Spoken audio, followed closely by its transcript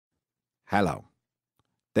Hello,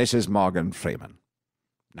 this is Morgan Freeman.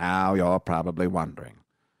 Now you're probably wondering,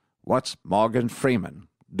 what's Morgan Freeman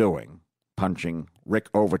doing punching Rick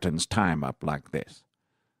Overton's time up like this?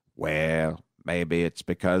 Well, maybe it's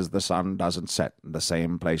because the sun doesn't set in the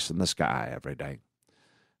same place in the sky every day.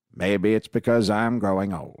 Maybe it's because I'm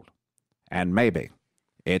growing old. And maybe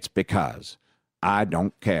it's because I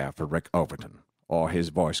don't care for Rick Overton or his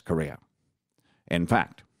voice career. In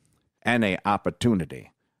fact, any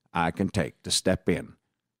opportunity I can take to step in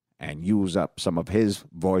and use up some of his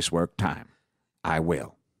voice work time, I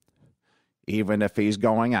will. Even if he's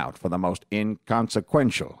going out for the most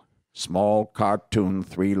inconsequential, small cartoon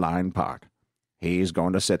 3-line part, he's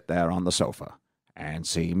going to sit there on the sofa and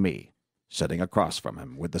see me sitting across from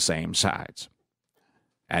him with the same sides.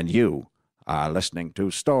 And you are listening to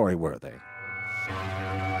Storyworthy.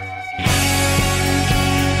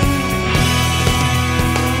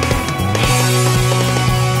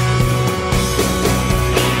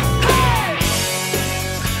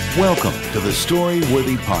 Welcome to the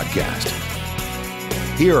Storyworthy Podcast.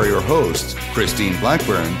 Here are your hosts, Christine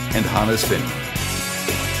Blackburn and Hannes Finney.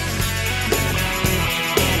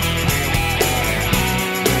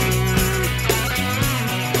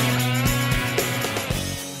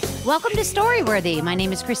 Welcome to Storyworthy. My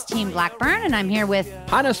name is Christine Blackburn, and I'm here with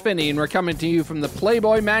Hannes Finney, and we're coming to you from the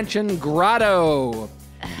Playboy Mansion Grotto.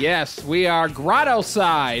 Yes, we are grotto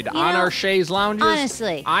side on our chaise lounges.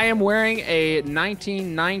 Honestly, I am wearing a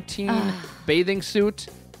 1919 bathing suit,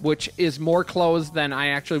 which is more clothes than I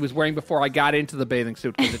actually was wearing before I got into the bathing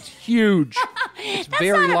suit because it's huge. It's that's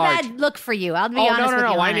very not large. a bad look for you. I'll be honest with you.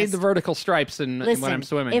 No. I Hannes. need the vertical stripes when I'm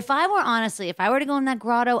swimming. If I were to go in that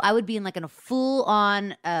grotto, I would be in a full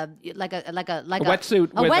on like a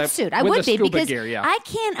wetsuit. A wetsuit. I would be because gear, yeah. I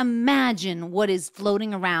can't imagine what is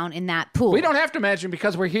floating around in that pool. We don't have to imagine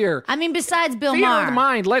because we're here. I mean, besides Bill Theater Maher. of the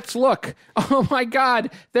mind. Let's look. Oh my God!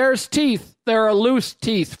 There's teeth. There are loose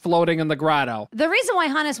teeth floating in the grotto. The reason why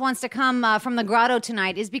Hannes wants to come from the grotto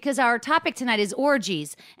tonight is because our topic tonight is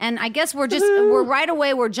orgies. And I guess we're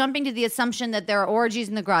jumping to the assumption that there are orgies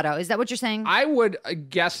in the grotto. Is that what you're saying? I would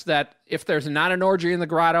guess that if there's not an orgy in the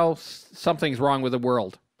grotto, something's wrong with the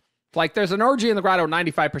world. Like there's an orgy in the grotto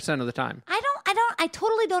 95% of the time. I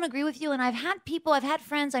totally don't agree with you. And I've had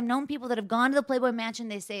friends, I've known people that have gone to the Playboy Mansion.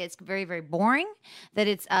 They say it's very, very boring, that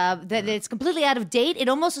it's completely out of date. It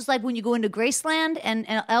almost is like when you go into Graceland and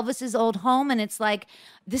Elvis's old home, and it's like,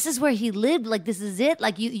 this is where he lived. Like, this is it.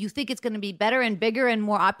 Like, you think it's going to be better and bigger and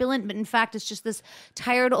more opulent, but in fact, it's just this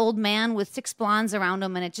tired old man with 6 blondes around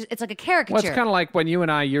him, and it's like a caricature. Well, it's kind of like when you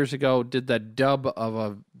and I years ago did the dub of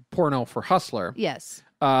a porno for Hustler. Yes.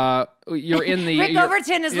 You're in the Rick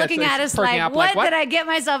Overton is looking at us like, what did I get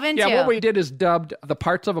myself into? Yeah, what we did is dubbed the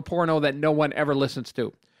parts of a porno that no one ever listens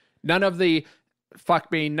to. None of the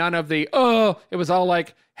fuck me, none of the it was all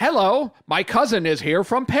like, hello, my cousin is here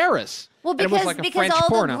from Paris. Well, because all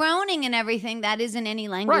porno. The groaning and everything, that isn't any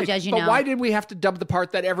language, as you know. But why did we have to dub the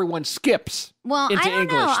part that everyone skips into I don't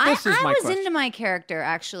English? know. I was question. into my character,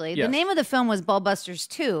 actually. Yes. The name of the film was Ballbusters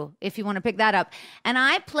 2, if you want to pick that up. And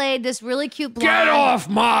I played this really cute blonde. Get off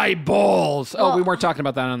my balls! Well, we weren't talking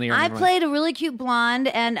about that on the air. I played a really cute blonde,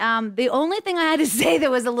 and the only thing I had to say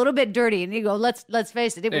that was a little bit dirty, and you go, let's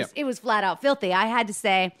face it, it was flat out filthy. I had to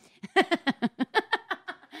say...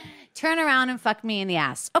 Turn around and fuck me in the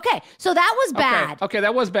ass. Okay, so that was bad. Okay,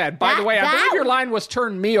 that was bad. By the way, I believe your line was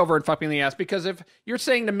turn me over and fuck me in the ass, because if you're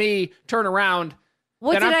saying to me, turn around,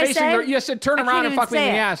 what then did I'm I facing say? You said turn around and fuck me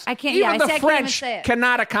in the ass. I can't. Even the I can't French even say it.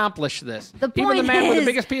 cannot accomplish this. Even the man with the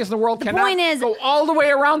biggest penis in the world cannot go all the way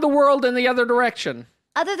around the world in the other direction.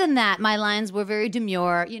 Other than that, my lines were very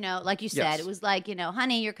demure. You know, like you said, Yes. It was like,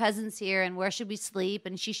 honey, your cousin's here, and where should we sleep?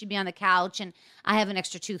 And she should be on the couch, and I have an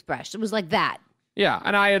extra toothbrush. It was like that. Yeah,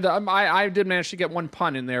 and I did manage to get one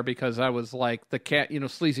pun in there because I was like the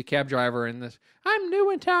sleazy cab driver in this. I'm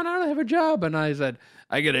new in town. I don't have a job, and I said,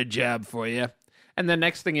 I got a job for you. And the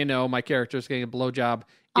next thing you know, my character's getting a blowjob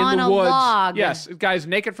in on the a woods. log. Yes, guy's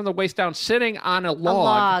naked from the waist down, sitting on a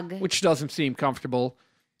log, which doesn't seem comfortable,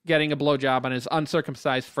 getting a blowjob on his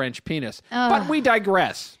uncircumcised French penis. But we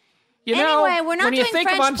digress. Anyway, we're not when you doing think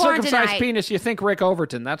French of porn uncircumcised tonight. penis, you think Rick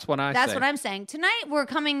Overton. That's what I say. That's what I'm saying. Tonight, we're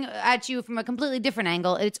coming at you from a completely different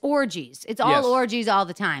angle. It's orgies. It's all Yes. orgies all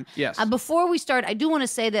the time. Yes. Before we start, I do want to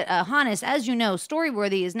say that, Hannes, as you know,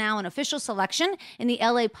 Storyworthy is now an official selection in the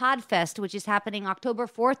LA Podfest, which is happening October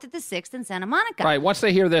 4th to the 6th in Santa Monica. Right. Once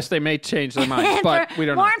they hear this, they may change their minds, but we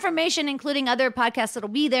don't know. More information, including other podcasts that'll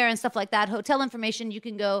be there and stuff like that, hotel information, you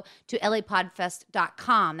can go to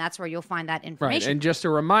lapodfest.com. That's where you'll find that information. Right. And just a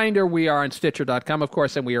reminder, we are on Stitcher.com, of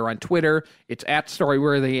course, and we are on Twitter. It's at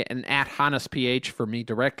Storyworthy and at HannesPH for me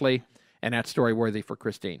directly. and at Storyworthy for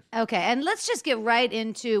Christine. Okay, and let's just get right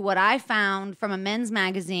into what I found from a men's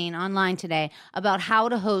magazine online today about how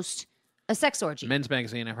to host a sex orgy. Men's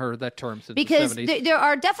magazine, I've heard that term since Because the 70s. there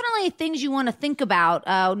are definitely things you want to think about.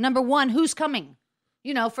 Number one, who's coming?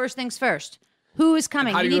 First things first. Who is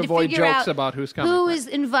coming? And how do you need avoid to figure jokes out about who's coming? Who Right. is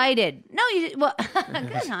invited? No,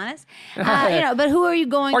 good, honest. But who are you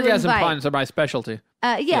going Orgasm to invite? puns are my specialty.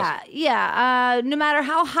 Yeah. No matter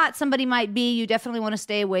how hot somebody might be, you definitely want to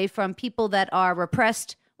stay away from people that are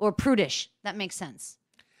repressed or prudish. That makes sense.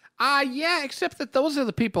 Yeah, except that those are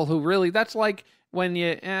the people who really, that's like when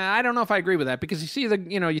you, I don't know if I agree with that, because you see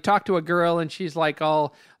you talk to a girl and she's like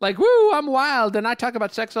all like, woo, I'm wild, and I talk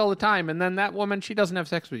about sex all the time, and then that woman, she doesn't have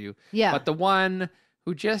sex with you. Yeah. But the one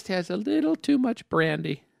who just has a little too much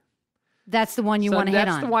brandy. That's the one you want to hit on.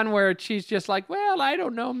 That's the one where she's just like, well, I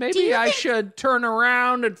don't know, maybe I should turn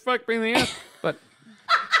around and fuck me in the ass. But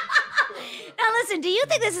now listen, do you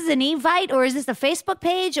think this is an Evite or is this a Facebook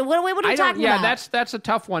page? Or what are we talking about? Yeah, that's a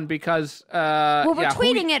tough one because we're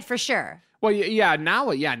tweeting it for sure. Well,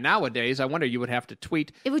 nowadays, I wonder, you would have to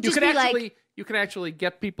tweet. It would just be like, you could actually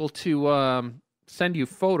get people to send you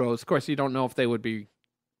photos. Of course, you don't know if they would be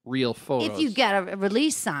real photos. if you get a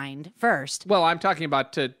release signed first. Well, I'm talking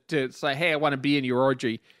about to say, hey, I want to be in your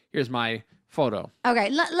orgy. Here's my photo. Okay,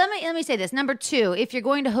 let me say this. Number 2, if you're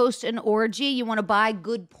going to host an orgy, you want to buy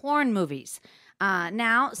good porn movies.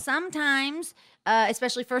 Now, sometimes,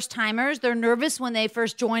 especially first-timers, they're nervous when they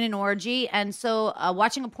first join an orgy, and so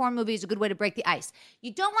watching a porn movie is a good way to break the ice.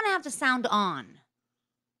 You don't want to have to sound on.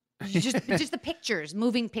 Just the pictures,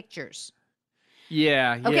 moving pictures.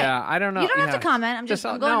 Yeah, Okay. yeah. I don't know. You don't have to comment. I'm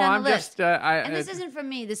going down the list. And this isn't from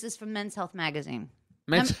me. This is from Men's Health Magazine.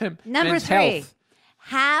 Number Number 3. Health.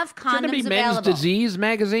 Have condoms Shouldn't it be available. Men's Disease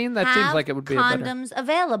Magazine? That seems like it would be Have a better. condoms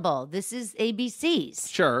available. This is ABC's.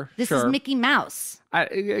 Sure, This is Mickey Mouse.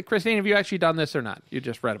 Christine, have you actually done this or not? You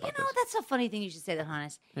just read about this. That's a funny thing you should say that,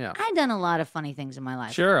 Hannes. Yeah. I've done a lot of funny things in my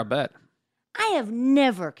life. Sure, I bet. I have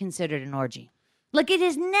never considered an orgy. Like, it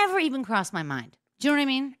has never even crossed my mind. Do you know what I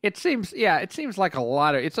mean? It seems like a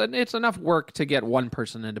lot of it's enough work to get one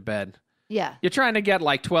person into bed. Yeah. You're trying to get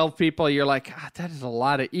like 12 people. You're like, God, that is a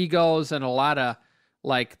lot of egos and a lot of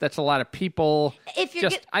that's a lot of people. If you're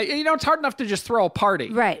it's hard enough to just throw a party.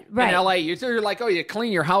 Right. In LA, you're like, you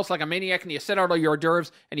clean your house like a maniac and you set out all your hors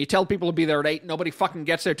d'oeuvres and you tell people to be there at 8. Nobody fucking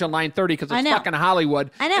gets there till 9:30 because it's fucking Hollywood.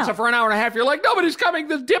 I know. And so for an hour and a half, you're like, nobody's coming.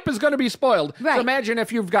 The dip is going to be spoiled. Right. So imagine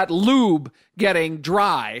if you've got lube getting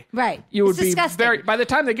dry. Right. You would It's be disgusting. by the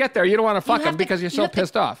time they get there, you don't want to fuck You them have to- because you're you so have to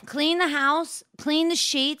pissed off. Clean the house, clean the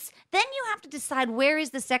sheets. Then you have to decide where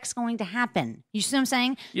is the sex going to happen. You see what I'm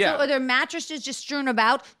saying? Yeah. So are there mattresses just strewn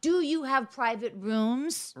about? Do you have private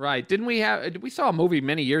rooms? Right. We saw a movie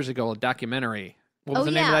many years ago, a documentary. What was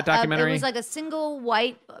the name of that documentary? It was like a single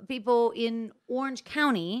white people in Orange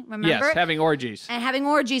County, remember? Yes, having orgies. And having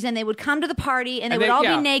orgies, and they would come to the party, and they And would all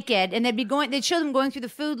yeah. be naked, and they'd show them going through the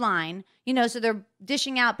food line, so they're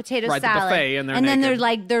dishing out potato Right, the salad. buffet, and they're then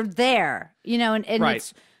naked. they're there, and Right.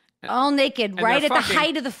 it's all naked, And right they're at the fucking-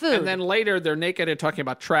 height of the food. And then later they're naked and talking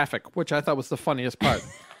about traffic, which I thought was the funniest part.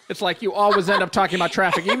 It's like you always end up talking about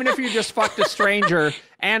traffic. Even if you just fucked a stranger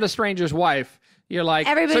and a stranger's wife, you're like,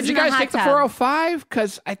 Everybody's so did you in the guys hot take the tub. 405?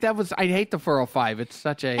 Because I hate the 405. It's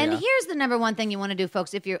such a... And here's the number one thing you want to do,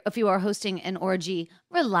 folks. If you are hosting an orgy,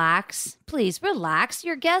 relax. Please relax.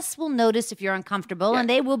 Your guests will notice if you're uncomfortable, and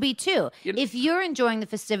they will be too. If you're enjoying the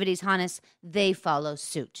festivities, Hannes, they follow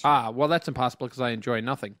suit. well, that's impossible because I enjoy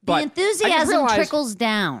nothing. The But I just enthusiasm realized- trickles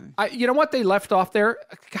down. You know what they left off there?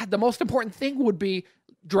 God, the most important thing would be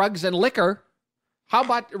drugs and liquor. How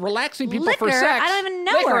about relaxing people for Liquor? sex? I don't even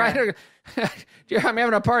know her. I'm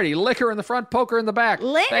having a party. Liquor in the front, poker in the back.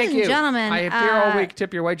 Ladies Thank and you. gentlemen, I have beer all week.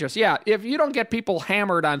 Tip your waitress. Yeah, if you don't get people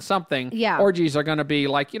hammered on something, orgies are going to be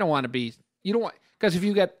like, you don't want, because if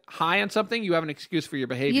you get high on something, you have an excuse for your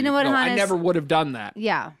behavior. You know what, I Hannes? never would have done that.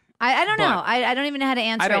 Yeah. I don't know. I don't even know how to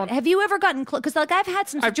answer it. Have you ever gotten close? Because I've had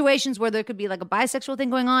some situations where there could be like a bisexual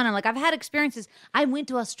thing going on, and I've had experiences. I went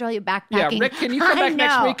to Australia backpacking. Yeah, Rick, can you come back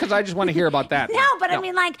next week? Because I just want to hear about that. No, but I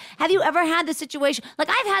mean, have you ever had the situation? I've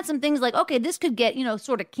had some things like, okay, this could get,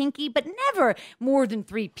 sort of kinky, but never more than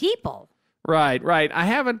 3 people. Right. I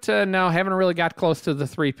haven't really got close to the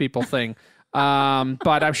 3 people thing.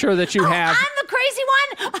 But I'm sure that you have. I'm the crazy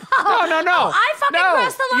one? No. I fucking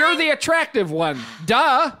crossed the line? You're the attractive one.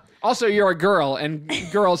 Duh. Also, you're a girl, and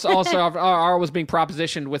girls also are always being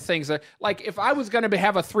propositioned with things that, like, if I was going to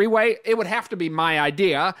have a 3-way, it would have to be my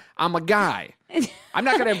idea. I'm a guy. I'm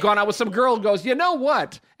not going to have gone out with some girl who goes, you know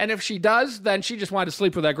what? And if she does, then she just wanted to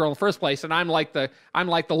sleep with that girl in the first place. And I'm like the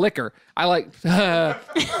liquor.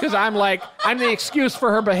 Because I'm the excuse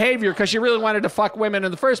for her behavior because she really wanted to fuck women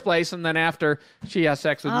in the first place. And then after she has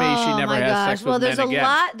sex with me, she never has sex with men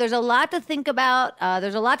again. There's a lot to think about.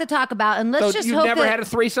 There's a lot to talk about. And let's just you've hope never had a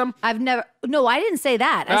threesome? No, I didn't say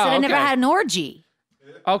that. I said I never had an orgy.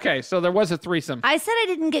 Okay, so there was a threesome. I said I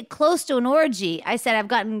didn't get close to an orgy. I said I've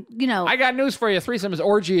gotten, I got news for you. Threesome is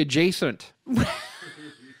orgy adjacent.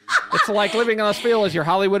 It's like living in Australia as your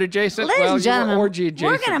Hollywood adjacent. Ladies and gentlemen, orgy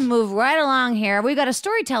adjacent. We're going to move right along here. We've got a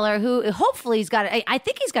storyteller who hopefully I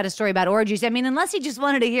think he's got a story about orgies. I mean, unless he just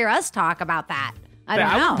wanted to hear us talk about that. I don't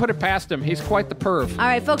know. wouldn't put it past him. He's quite the perv. All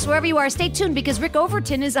right, folks, wherever you are, stay tuned because Rick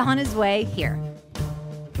Overton is on his way here.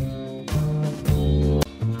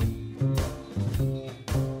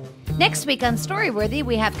 Next week on Storyworthy,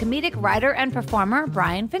 we have comedic writer and performer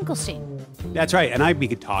Brian Finkelstein. That's right, and I'd be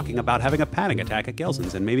talking about having a panic attack at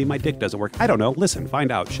Gelson's, and maybe my dick doesn't work. I don't know. Listen,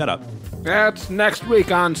 find out. Shut up. That's next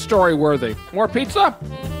week on Storyworthy. More pizza?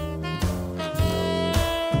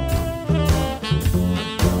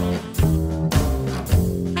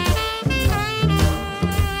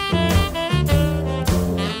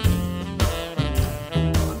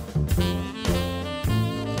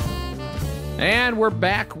 And we're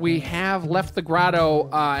back. We have left the grotto,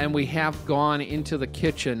 and we have gone into the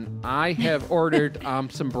kitchen. I have ordered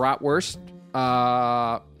some bratwurst,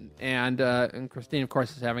 and Christine, of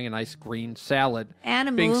course, is having a nice green salad.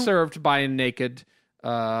 And being served by a naked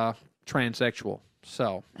transsexual.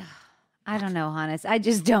 So, I don't know, Hannes. I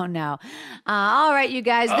just don't know. All right, you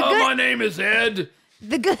guys. My name is Ed.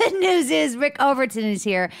 The good news is Rick Overton is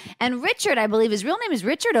here. And Richard, I believe, his real name is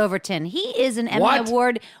Richard Overton. He is an Emmy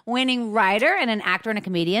Award-winning writer and an actor and a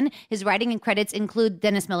comedian. His writing and credits include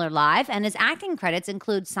Dennis Miller Live, and his acting credits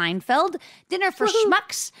include Seinfeld, Dinner for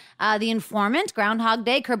Schmucks, The Informant, Groundhog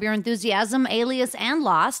Day, Curb Your Enthusiasm, Alias, and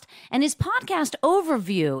Lost. And his podcast,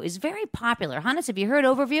 Overview, is very popular. Hannes, have you heard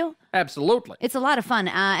Overview? Absolutely. It's a lot of fun.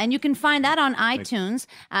 And you can find that on iTunes.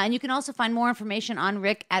 And you can also find more information on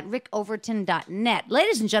Rick at rickoverton.net.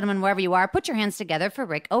 Ladies and gentlemen, wherever you are, put your hands together for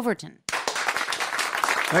Rick Overton.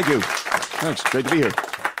 Thank you. Thanks. Great to be here.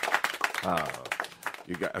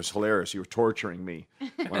 It was hilarious. You were torturing me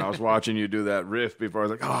when I was watching you do that riff before. I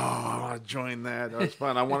was like, I want to join that. That was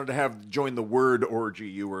fun. I wanted to join the word orgy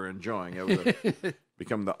you were enjoying. It was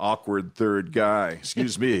become the awkward third guy.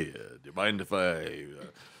 Excuse me. Do you mind if I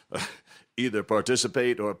either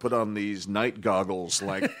participate or put on these night goggles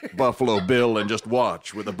like Buffalo Bill and just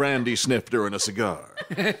watch with a brandy snifter and a cigar?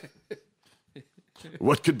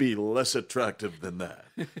 What could be less attractive than that?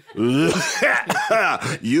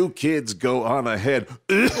 You kids go on ahead.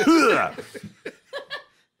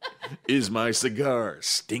 Is my cigar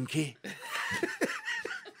stinky?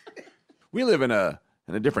 We live in a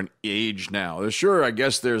different age now. Sure, I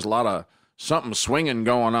guess there's a lot of something swinging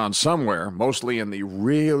going on somewhere, mostly in the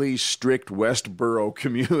really strict Westboro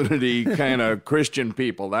community kind of Christian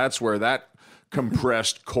people. That's where that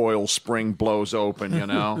compressed coil spring blows open, you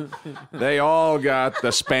know. They all got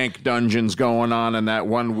the spank dungeons going on in that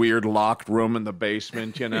one weird locked room in the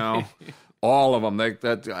basement, you know. All of them.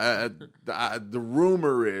 The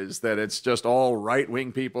rumor is that it's just all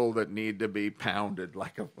right-wing people that need to be pounded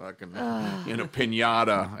like a fucking,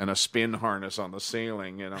 pinata and a spin harness on the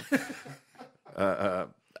ceiling, you know.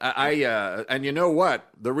 And you know what?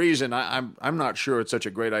 The reason I'm not sure it's such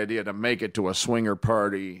a great idea to make it to a swinger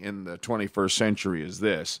party in the 21st century is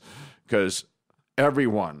this, because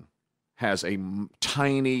everyone has a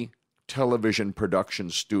tiny television production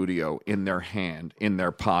studio in their hand, in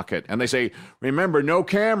their pocket, and they say, "Remember, no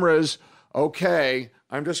cameras." Okay,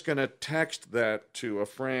 I'm just going to text that to a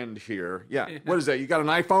friend here. Yeah, what is that? You got an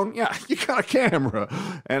iPhone? Yeah, you got a camera,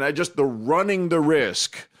 and the running the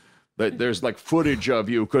risk. There's like footage of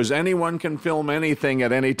you because anyone can film anything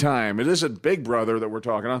at any time. It isn't Big Brother that we're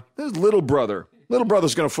talking about. This is Little Brother. Little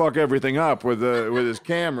Brother's going to fuck everything up with his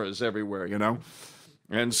cameras everywhere, you know?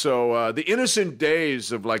 And so the innocent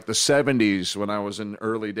days of like the 70s when I was in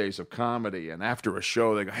early days of comedy, and after a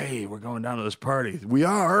show they go, "Hey, we're going down to this party." "We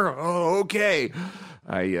are? Oh, okay."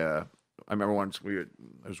 I remember once I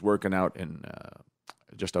was working out in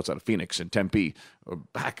just outside of Phoenix in Tempe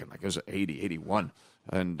back in it was 80, 81.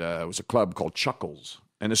 And it was a club called Chuckles.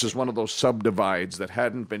 And this is one of those subdivides that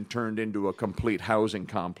hadn't been turned into a complete housing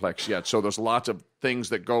complex yet. So there's lots of things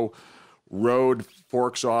that go road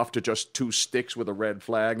forks off to just two sticks with a red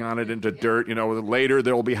flag on it into dirt. You know, later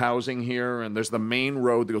there'll be housing here. And there's the main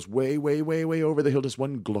road that goes way, way, way, way over the hill. There's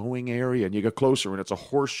one glowing area. And you get closer and it's a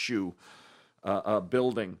horseshoe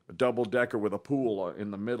building, a double-decker with a pool in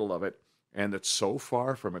the middle of it. and it's so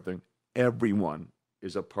far from it. Everyone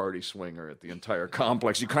is a party swinger at the entire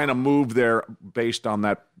complex. You kind of move there based on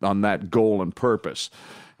that goal and purpose.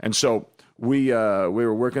 And so we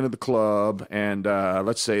were working at the club, and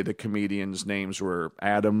let's say the comedians' names were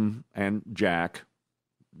Adam and Jack,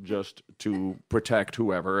 just to protect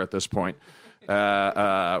whoever at this point.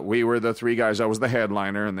 We were the three guys. I was the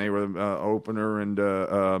headliner, and they were opener and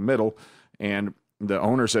middle. And the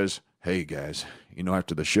owner says, "Hey, guys,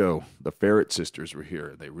 after the show, the Ferret sisters were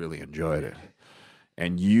here. They really enjoyed it.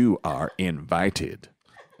 And you are invited."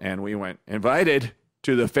 And we went, "Invited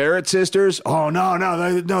to the Ferret sisters? Oh,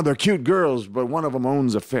 no, they're cute girls, but one of them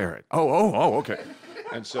owns a ferret." Oh, okay.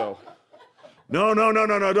 And so, no,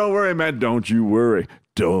 don't worry, man. Don't you worry.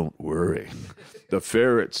 Don't worry. The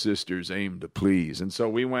Ferret sisters aim to please. And so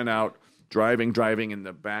we went out driving in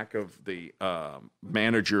the back of the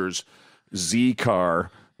manager's Z car,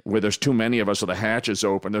 where there's too many of us, so the hatch is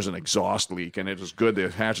open. There's an exhaust leak, and it was good. The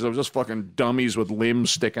hatches, it was just fucking dummies with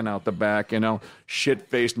limbs sticking out the back,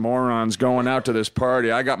 shit-faced morons going out to this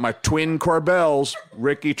party. I got my twin Corbels.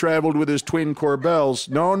 Ricky traveled with his twin Corbels.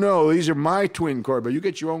 No, these are my twin Corbels. You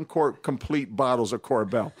get your own complete bottles of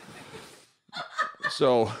Corbel.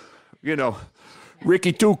 So,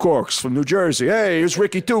 Ricky Two Corks from New Jersey. Hey, here's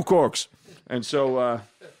Ricky Two Corks. And so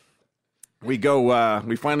we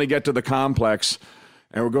finally get to the complex,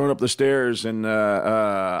 and we're going up the stairs, and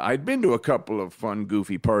I'd been to a couple of fun,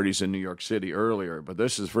 goofy parties in New York City earlier, but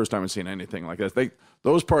this is the first time I've seen anything like this.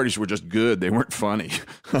 Those parties were just good. They weren't funny.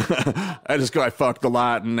 I fucked a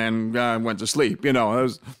lot and then went to sleep. It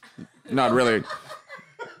was not really...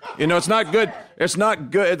 it's not good. It's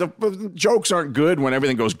not good. The jokes aren't good when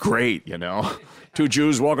everything goes great, Two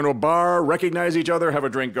Jews walk into a bar, recognize each other, have a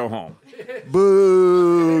drink, go home.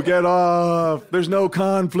 Boo, get off. There's no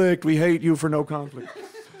conflict. We hate you for no conflict.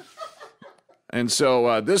 And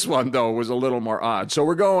so this one, though, was a little more odd. So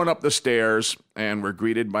we're going up the stairs, and we're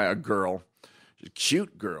greeted by a girl, a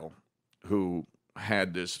cute girl, who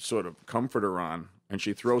had this sort of comforter on, and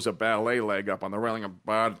she throws a ballet leg up on the railing and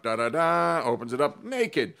ba-da-da-da, opens it up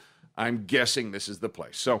naked. I'm guessing this is the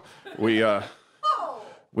place. So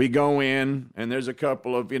we go in, and there's a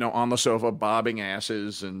couple of, on the sofa bobbing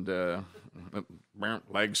asses and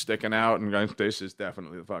legs sticking out, and this is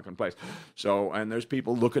definitely the fucking place. So, and there's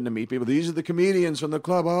people looking to meet people. These are the comedians from the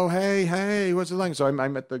club. Oh, hey, what's it like? So I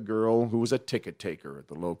met the girl who was a ticket taker at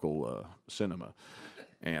the local cinema.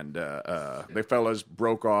 And the fellas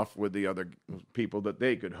broke off with the other people that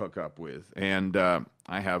they could hook up with. And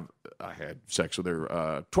I had sex with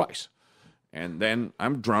her twice. And then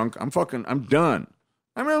I'm drunk. I'm done.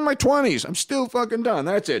 I'm in my 20s. I'm still fucking done.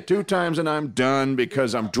 That's it. 2 times and I'm done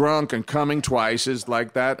because I'm drunk, and coming twice is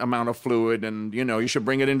like that amount of fluid. And, you should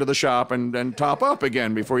bring it into the shop and top up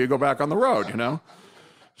again before you go back on the road,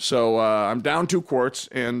 So I'm down 2 quarts.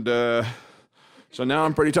 And so now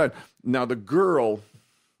I'm pretty tired. Now the girl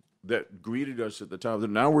that greeted us at the top,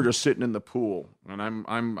 now we're just sitting in the pool. And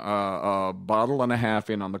I'm a bottle and a half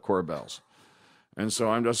in on the Corbels. And so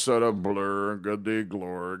I'm just sort of blur, goody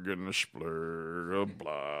glorg, and splur,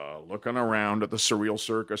 blah, looking around at the surreal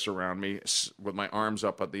circus around me with my arms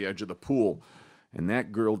up at the edge of the pool. And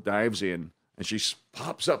that girl dives in, and she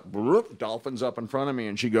pops up, dolphins up in front of me,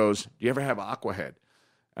 and she goes, "Do you ever have Aquahead?"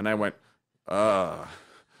 And I went,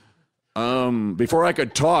 before I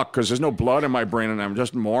could talk, because there's no blood in my brain and I'm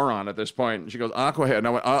just a moron at this point. And she goes, "Aquahead." And I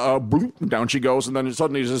went, bloop, down she goes. And then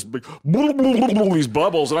suddenly there's this big, these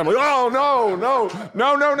bubbles. And I'm like, "Oh, no. And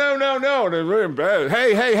it's really bad.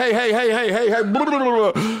 Hey.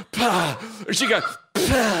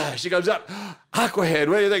 She goes up, "Aquahead,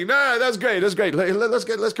 what do you think?" "No, that's great. Let's get out of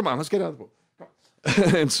the pool."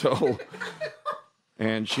 And so,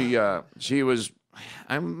 and she was,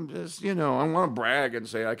 I'm just, I want to brag and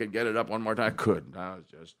say I could get it up one more time. I couldn't. I was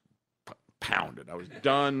just pounded. I was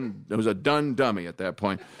done. It was a done dummy at that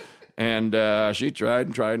point. And she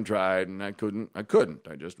tried, and I couldn't.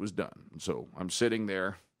 I just was done. So I'm sitting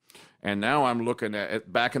there, and now I'm looking at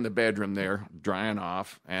it back in the bedroom there, drying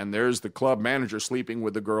off, and there's the club manager sleeping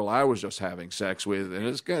with the girl I was just having sex with, and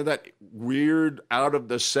it's kind of that weird out of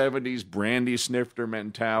the 70s brandy snifter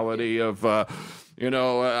mentality of, I'm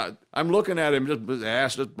looking at him, just his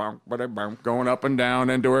ass just going up and down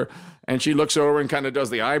into her, and she looks over and kind of does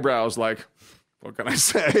the eyebrows like, what can I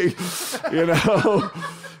say,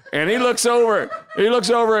 And he looks over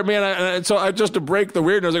at me, and so I just to break the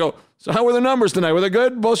weirdness, I go, "So how were the numbers tonight? Were they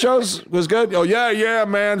good? Both shows was good?" "Oh yeah,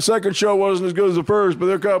 man. Second show wasn't as good as the first, but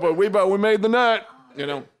they're couple. We made the nut,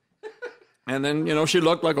 And then she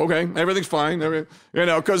looked like, okay, everything's fine,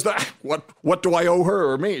 because what do I owe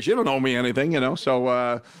her or me? She don't owe me anything,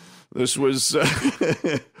 So this was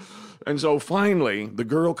And so finally, the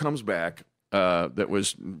girl comes back that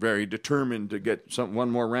was very determined to get one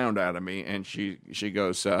more round out of me, and she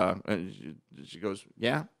goes,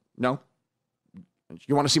 yeah, no,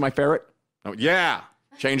 you want to see my ferret? Oh, yeah.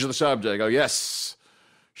 Change the subject. I go, yes.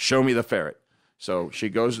 Show me the ferret. So she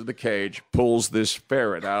goes to the cage, pulls this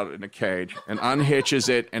ferret out in a cage, and unhitches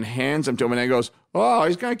it and hands him to him. And then goes, oh,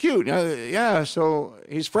 he's kind of cute. Yeah, so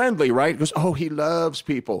he's friendly, right? He goes, oh, he loves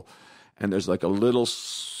people. And there's like a little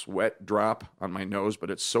sweat drop on my nose, but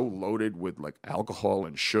it's so loaded with like alcohol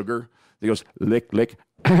and sugar. He goes, lick, lick,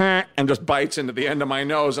 and just bites into the end of my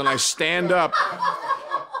nose. And I stand up,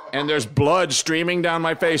 and there's blood streaming down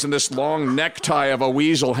my face and this long necktie of a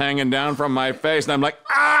weasel hanging down from my face. And I'm like,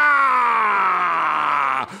 ah!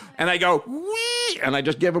 And I go, wee! And I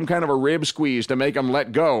just give him kind of a rib squeeze to make him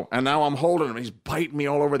let go. And now I'm holding him. He's biting me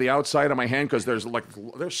all over the outside of my hand because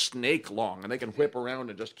they're snake long and they can whip around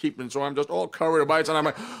and just keep them. So I'm just all covered in bites. And I'm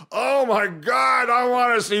like, oh my God, I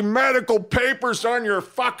want to see medical papers on your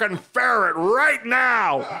fucking ferret right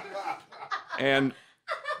now. And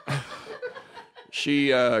she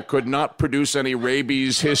could not produce any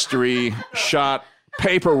rabies history shot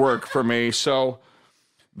paperwork for me. So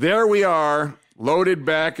there we are, loaded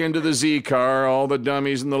back into the Z car, all the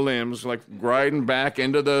dummies and the limbs, like riding back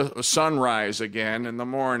into the sunrise again in the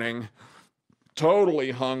morning,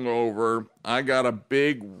 totally hungover. I got a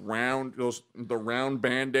big round, the round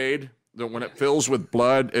Band-Aid that when it fills with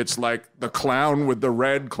blood, it's like the clown with the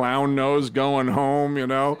red clown nose going home, you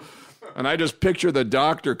know? And I just picture the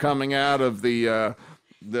doctor coming out of the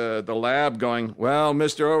lab going, well,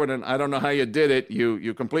 Mr. Overton, I don't know how you did it.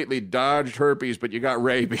 You completely dodged herpes, but you got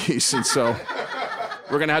rabies. And so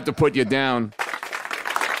we're going to have to put you down.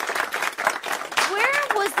 Where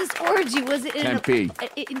was this orgy? Was it in Tempe.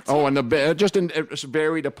 Just in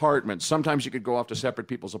varied apartments. Sometimes you could go off to separate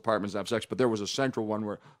people's apartments and have sex, but there was a central one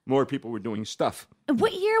where more people were doing stuff.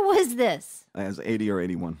 What year was this? It was 80 or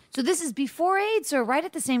 81. So this is before AIDS or right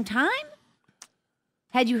at the same time?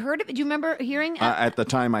 Had you heard of it? Do you remember hearing? At the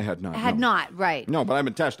time, I had not. Not, right. No, but I've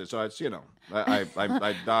been tested, so it's,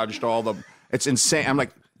 I dodged all the... It's insane. I'm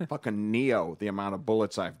like fucking Neo, the amount of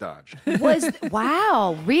bullets I've dodged.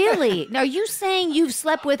 Wow, really? Now, are you saying you've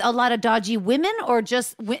slept with a lot of dodgy women or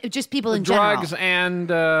just people in general? Drugs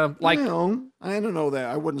and, I don't know that.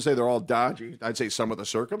 I wouldn't say they're all dodgy. I'd say some of the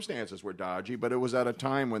circumstances were dodgy, but it was at a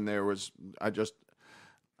time when there was... I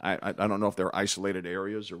don't know if they're isolated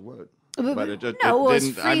areas or what. But it didn't.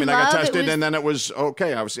 I mean, I got tested, and then it was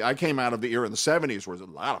okay. Obviously, I came out of the era in the 70s where there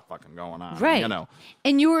was a lot of fucking going on, right? You know.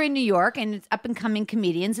 And you were in New York, and it's up and coming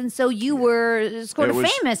comedians, and so you were sort of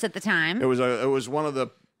famous at the time. It was one of the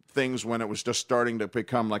things when it was just starting to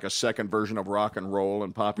become like a second version of rock and roll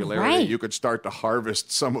and popularity. Right. You could start to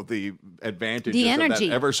harvest some of the advantages the of energy.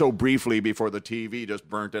 that ever so briefly before the TV just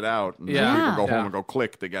burnt it out. And people go home and go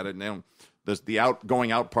click to get it now. The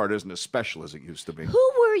going out part isn't as special as it used to be.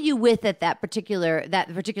 Who were you with at that particular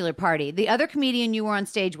party? The other comedian you were on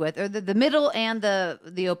stage with, or the middle and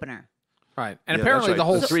the opener? Right. And Yeah, apparently that's right. the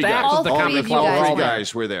whole The three staff guys. of the All comedy three of you club guys were all All were there.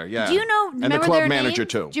 guys were there, yeah. Do you know? And Remember the club their manager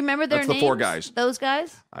names? too. Do you remember their That's names? the four guys. Those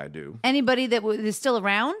guys? I do. Anybody that is still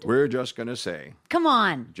around? We're just gonna say Come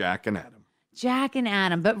on, Jack and Adam. Jack and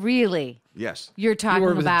Adam. But really, Yes. you're talking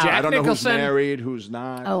with about? Jack I don't know Nicholson. who's married, who's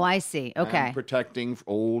not. Oh, I see. Okay. I'm protecting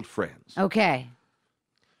old friends. Okay.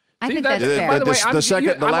 I See, think that's- that's fair. by the way,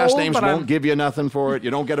 The I'm last old, names but won't I'm- give you nothing for it.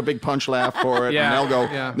 You don't get a big punch laugh for it. Yeah, And they'll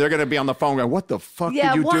go, yeah. they're going to be on the phone going, what the fuck Yeah,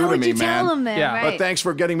 did you why do to would me, you man? tell them then? Yeah. Right. But thanks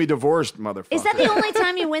for getting me divorced, motherfucker. Is that the only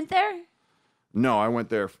time you went there? No, I went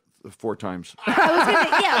there 4 times. I was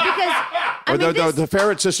gonna, yeah, because The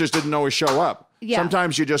Ferret sisters didn't always show up. Yeah.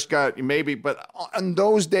 Sometimes you just got but in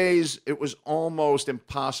those days, it was almost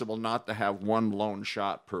impossible not to have one lone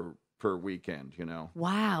shot per weekend, you know?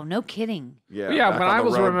 wow, no kidding. Yeah, Yeah, back when on I the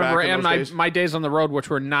was road, remember, back in and those days. my days on the road, which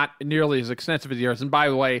were not nearly as extensive as yours. And by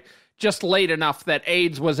the way, just late enough that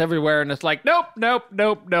AIDS was everywhere, and it's like, nope.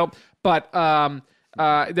 But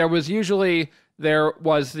there was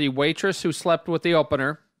the waitress who slept with the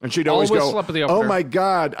opener. And she'd always go, slept with the oh opener. my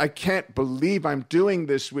God, I can't believe I'm doing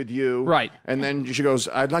this with you. Right. And then she goes,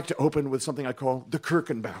 I'd like to open with something I call the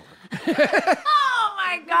Kirkenbauer. Oh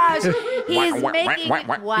my gosh, he's making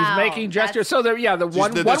wow. He's making gestures. So there, the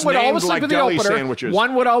one that's would named always sleep like with the deli opener. sandwiches.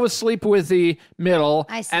 One would always sleep with the middle.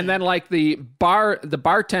 I see. And then like the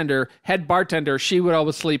head bartender, she would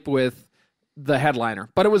always sleep with the headliner.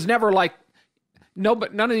 But it was never like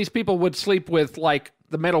but none of these people would sleep with like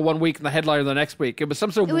the middle one week and the headliner the next week. It was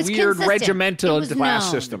some sort of It was weird consistent. regimental It was class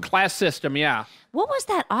known. system. class system. Yeah. What was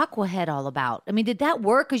that aqua head all about? I mean, did that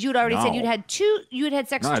work? Because you had already said No. you had had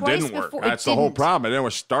sex No, it twice didn't work. before. That's it the whole didn't. problem. It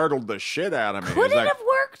was startled the shit out of me. Could was it like, have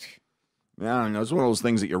worked? Yeah, I don't know. It's one of those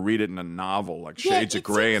things that you read it in a novel, like Shades of it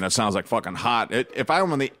Grey, seems- and it sounds like fucking hot. If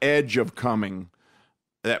I'm on the edge of coming,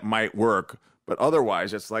 that might work. But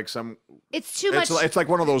otherwise, it's like It's too much. It's like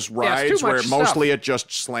one of those too rides where much mostly stuff. it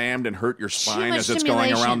just slammed and hurt your spine much as it's going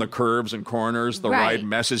stimulation. around the curves and corners. The Right. ride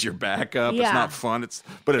messes your back up. It's Yeah. not fun.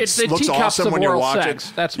 But it It's the looks teacups awesome of when you oral watch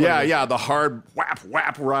sex. it. That's what it is. Yeah, the hard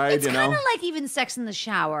whap ride. It's you know. kind of like even sex in the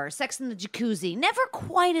shower, sex in the jacuzzi. Never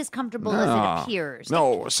quite as comfortable as it appears.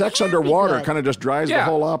 No, sex can be underwater good. kind of just dries the Yeah.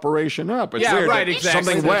 whole operation up. It's Yeah, weird. right, that exactly.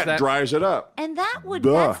 Something There's wet that. dries it up. And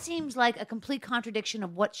Duh. that seems like a complete contradiction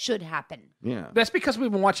of what should happen. Yeah. That's because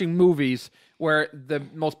we've been watching movies where the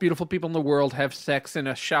most beautiful people in the world have sex in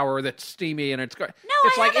a shower that's steamy and it's No,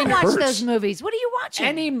 it's I haven't it watched hurts. those movies. What are you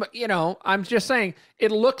watching? I'm just saying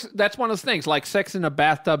it looks. That's one of those things like sex in a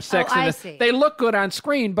bathtub, sex in I a, see. They look good on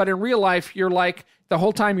screen, but in real life, you're like the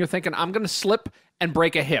whole time you're thinking, I'm going to slip and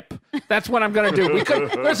break a hip. That's what I'm going to do.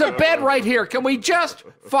 There's a bed right here. Can we just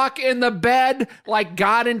fuck in the bed like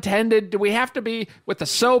God intended? Do we have to be with the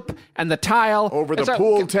soap and the tile Over the It's a-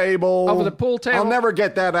 pool table. Over the pool table. I'll never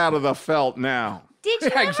get that out of the felt now. Did you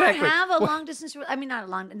Yeah, ever exactly. have a long distance? I mean, not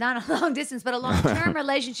a long distance, but a long term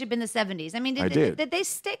relationship in the 70s. I mean, I did. Did they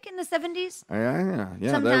stick in the 70s? Yeah. They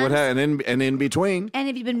Sometimes. would have, and in between. And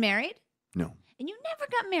have you been married? No. And you never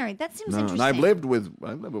got married. That seems No, interesting. and I've lived with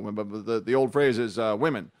women, but the old phrase is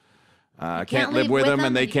women. I can't live live with with them, them,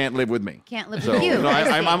 and they you can't live with me. Can't live So with you.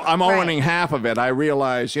 I'm Right. owning half of it. I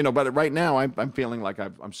realize, but right now I'm feeling like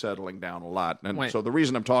I'm settling down a lot. And Wait. so the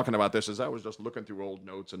reason I'm talking about this is I was just looking through old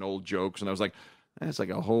notes and old jokes, and I was like, that's like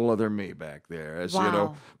a whole other me back there. As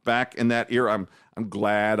Wow. back in that era, I'm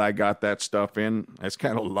glad I got that stuff in. It's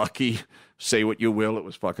kind of lucky. Say what you will, it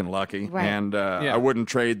was fucking lucky. Right. And Yeah. I wouldn't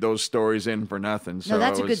trade those stories in for nothing. So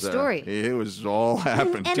that's it a good was, story. It was all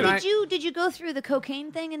happened. And Can did you go through the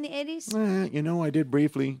cocaine thing in the 80s? I did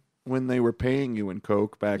briefly when they were paying you in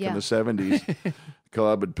Coke back Yeah. in the 70s.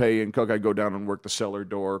 Club would pay in Coke. I'd go down and work the cellar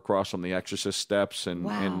door across from the Exorcist steps in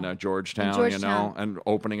Georgetown, Georgetown. and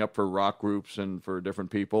opening up for rock groups and for different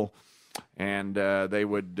people. And they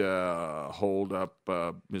would hold up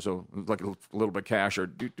so like a little bit of cash or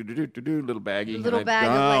little baggie. Little And bag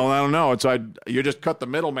of, I don't know. So you just cut the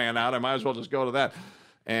middleman out. I might as well just go to that.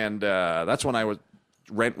 And that's when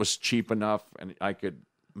rent was cheap enough and I could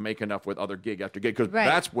make enough with other gig after gig, because Right.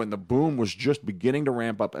 that's when the boom was just beginning to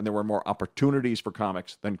ramp up and there were more opportunities for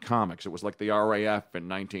comics than comics. It was like the RAF in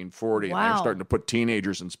 1940 and they Wow. were starting to put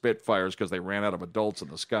teenagers in Spitfires because they ran out of adults in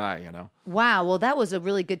the sky. Wow. Well, that was a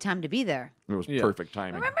really good time to be there. It was Yeah. perfect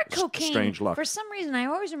timing. Remember cocaine? Strange luck. For some reason, I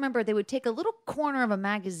always remember they would take a little corner of a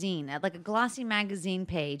magazine, like a glossy magazine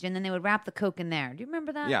page, and then they would wrap the coke in there. Do you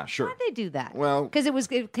remember that? Yeah, sure. Why'd they do that? Well- because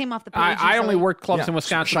it came off the page. I only easily. worked clubs Yeah, in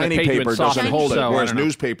Wisconsin. shiny that paid you in paper sausage, doesn't hold it. so I Whereas don't know.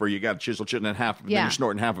 newspaper, you got chiseling in half, and then Yeah. you're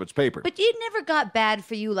snorting half of its paper. But it never got bad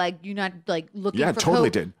for you, like you not like looking. Yeah, for it totally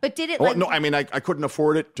coke. did. But did it? Oh, Like, no, I mean, I couldn't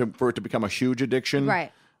afford it for it to become a huge addiction.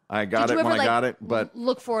 Right. I got Did it you when ever, I got it, but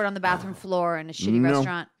look for it on the bathroom floor in a shitty No,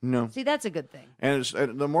 restaurant. no. See, that's a good thing. and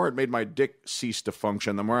the more it made my dick cease to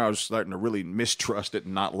function, the more I was starting to really mistrust it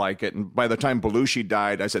and not like it. And by the time Belushi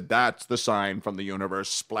died, I said, "That's the sign from the universe."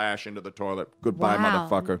 Splash into the toilet. Goodbye, Wow.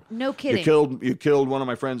 motherfucker. No kidding. You killed one of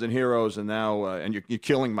my friends and heroes, and now and you're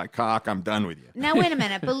killing my cock. I'm done with you. Now wait a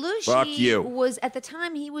minute. Belushi Fuck you. was at the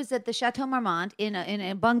time he was at the Chateau Marmont in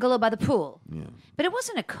a bungalow by the pool. Yeah. But it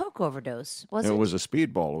wasn't a coke overdose, was it? It was a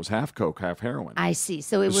speedball. It was half coke, half heroin. I see.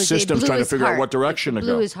 So it The was system's it blew trying to his figure out heart. what direction it to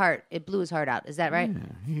blew go. his heart. It blew his heart out. Is that right?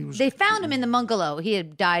 They found him in the bungalow. He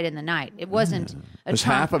had died in the night. It wasn't a Because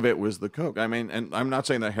trauma. half of it was the coke. I mean, and I'm not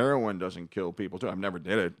saying that heroin doesn't kill people too. I've never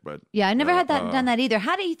did it, but Yeah, I never had done that either.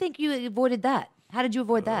 How do you think you avoided that? How did you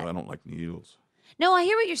avoid that? I don't like needles. No, I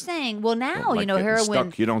hear what you're saying. Well, now Like getting heroin.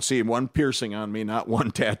 stuck. You don't see one piercing on me, not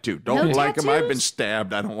one tattoo. Don't No like them. I've been tattoos?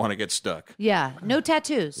 stabbed. I don't want to get stuck. Yeah, no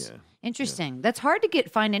tattoos. Interesting. That's hard to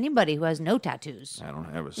find anybody who has no tattoos. I don't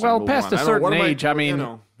have a Well, single past one. a I don't- certain what am age, I mean, what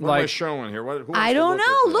am I like- showing here? Who wants I to don't look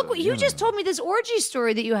know. at Look the- what you just told me this orgy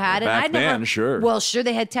story that you had, and Back I never. then, sure. Well, sure,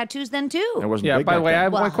 they had tattoos then too. It wasn't Yeah, big by the back way, then. I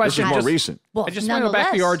have Well, one This question. is more just- recent. Well, I just want to go back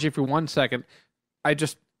to the nonetheless. orgy for 1 second.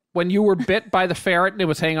 When you were bit by the ferret and it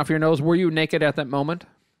was hanging off your nose, were you naked at that moment?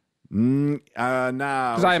 No,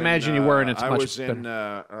 because I imagine you were, and it's I much was in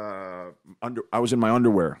I was in my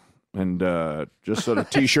underwear and just sort of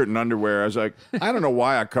t-shirt and underwear. I was like, I don't know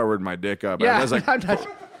why I covered my dick up. Yeah, I was like, I'm not-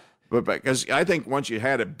 but because I think once you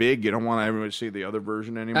had it big, you don't want everyone to see the other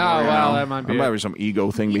version anymore. Oh, you well, know? that might be There it. might be some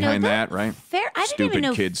ego thing You know, behind that, right? I didn't Stupid even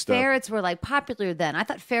know kid stuff. ferrets were like popular then. I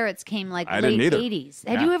thought ferrets came like I late didn't either. 80s.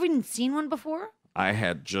 Had Yeah. you ever even seen one before? I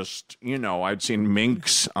had just, I'd seen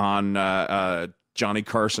minks on Johnny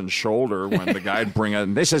Carson's shoulder when the guy'd bring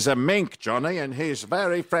in, this is a mink, Johnny, and he's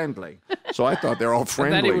very friendly. So I thought they're all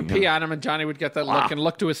friendly. And then he would pee on him, and Johnny would get that look and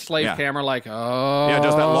look to his slave camera like, oh. Yeah,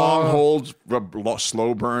 just that long hold,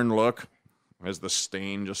 slow burn look as the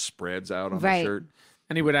stain just spreads out on the shirt.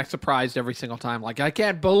 And he would act surprised every single time, like, I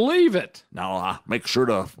can't believe it. Now, make sure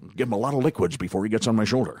to give him a lot of liquids before he gets on my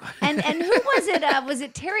shoulder. And who was it? Was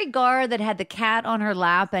it Terry Garr that had the cat on her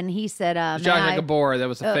lap? And he said, Zsa Zsa Gabor, that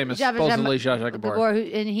was a famous, supposedly Zsa Zsa Gabor.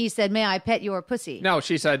 And he said, may I pet your pussy? No,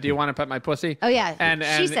 she said, do you want to pet my pussy? Oh, yeah. And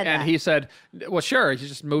she said and that. he said, well, sure. You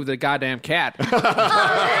just move the goddamn cat. Oh,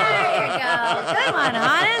 there you go. Come on,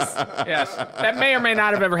 honest. Yes. That may or may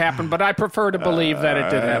not have ever happened, but I prefer to believe that it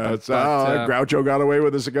did happen. Groucho got away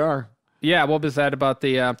with a cigar. Yeah, what was that about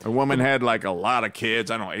the... A woman had like a lot of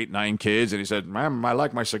kids, I don't know, 8, 9 kids, and he said, ma'am, I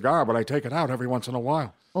like my cigar, but I take it out every once in a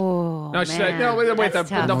while. Oh, no, she said, no, wait,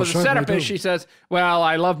 the setup is, she says, well,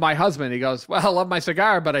 I love my husband. He goes, well, I love my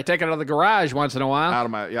cigar, but I take it out of the garage once in a while. Out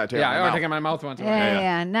of my, I take it out of my mouth. I take it in my mouth once in a while.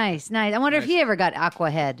 Yeah, nice. I wonder if he ever got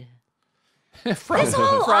Aquahead. This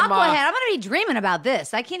whole from, Aquahead, I'm going to be dreaming about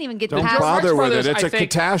this. I can't even get Don't past bother with Brothers, it. It's I a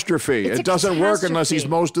think- catastrophe. It's It a doesn't work unless catastrophe. he's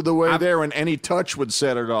most of the way there, and any touch would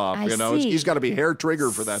set it off. I You know, see. he's got to be hair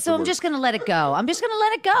trigger for that. So to I'm work. just going to let it go. I'm not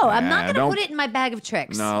Nah, going to don't- put it in my bag of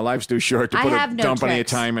tricks. No, life's too short to I put have no dump any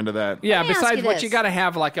tricks. time into that. Yeah, Let me ask besides you which this. you got to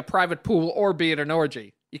have like a private pool or be at an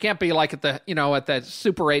orgy. You can't be like at the, at that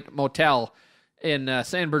Super 8 motel in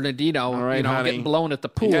San Bernardino, All right, honey. getting blown at the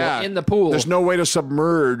pool, Yeah. in the pool. There's no way to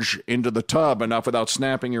submerge into the tub enough without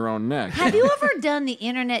snapping your own neck. Have you ever done the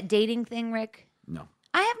internet dating thing, Rick? No.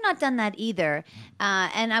 I have not done that either.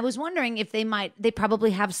 And I was wondering if they probably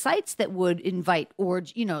have sites that would invite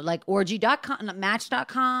like orgy.com,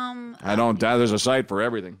 match.com. I don't doubt there's a site for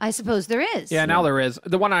everything. I suppose there is. Yeah, now there is.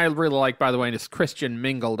 The one I really like, by the way, is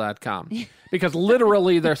christianmingle.com. Because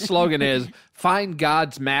literally their slogan is, find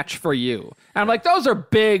God's match for you. And I'm like, those are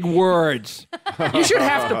big words. You should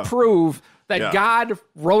have to prove that God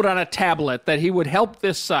wrote on a tablet that he would help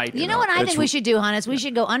this site. You know what I think we should do, Hannes? We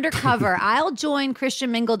should go undercover. I'll join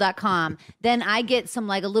christianmingle.com. Then I get some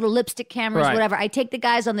like a little lipstick cameras, Right. whatever. I take the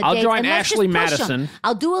guys on the I'll dates. join and let's Ashley just push 'em. Madison.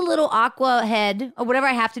 I'll do a little aqua head or whatever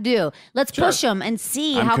I have to do. Let's push him and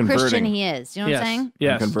see I'm how converting. Christian he is. You know what I'm saying?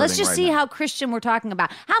 Yes. I'm converting Let's just right see now. how Christian we're talking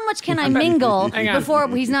about. How much can I mingle Hang on. before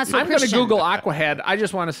he's not so I'm going to Christian? Google Aquahead. I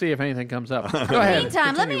just want to see if anything comes up. Go In the ahead.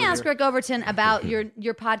 meantime, let me ask Rick Overton about your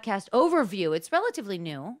podcast overview. It's relatively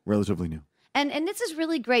new. Relatively new. And this is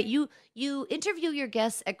really great. You interview your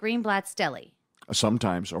guests at Greenblatt's Deli.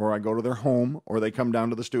 Sometimes, or I go to their home, or they come down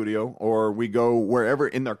to the studio, or we go wherever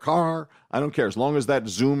in their car. I don't care as long as that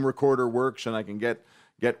Zoom recorder works and I can get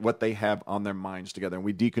what they have on their minds together, and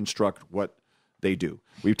we deconstruct what they do.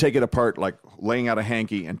 We take it apart like laying out a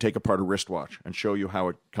hanky and take apart a wristwatch and show you how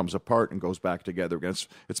it comes apart and goes back together again.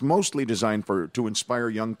 It's mostly designed to inspire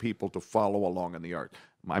young people to follow along in the art.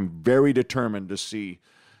 I'm very determined to see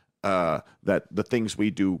that the things we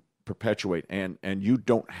do perpetuate, and you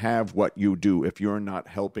don't have what you do if you're not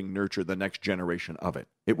helping nurture the next generation of it.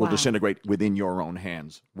 It will disintegrate within your own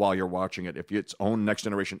hands while you're watching it if its own next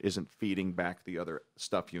generation isn't feeding back the other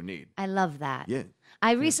stuff you need. I love that. Yeah.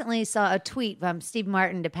 I recently saw a tweet from Steve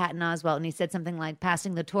Martin to Patton Oswalt, and he said something like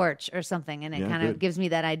passing the torch or something, and it kind of good. gives me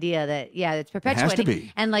that idea that, it's perpetuating.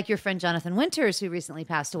 be. And like your friend Jonathan Winters, who recently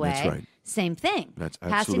passed away, That's right. same thing. That's passing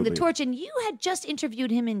the absolutely torch. And you had just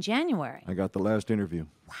interviewed him in January. I got the last interview.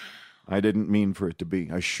 Wow. I didn't mean for it to be.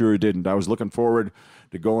 I sure didn't. I was looking forward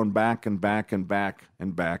to going back and back and back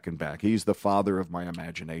and back and back. He's the father of my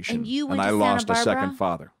imagination. And you went to I Santa lost a Barbara? second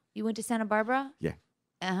father. You went to Santa Barbara? Yeah.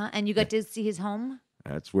 And you got to see his home?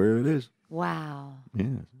 That's where it is. Wow. Yeah,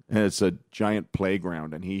 and it's a giant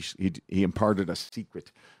playground, and he imparted a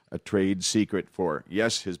secret, a trade secret for,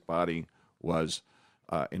 yes, his body was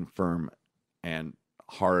infirm and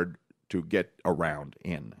hard to get around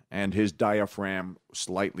in, and his diaphragm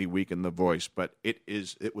slightly weakened the voice, but it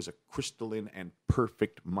was a crystalline and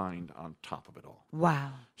perfect mind on top of it all. Wow.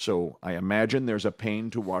 So I imagine there's a pain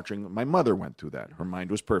to watching. My mother went through that. Her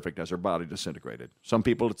mind was perfect as her body disintegrated. Some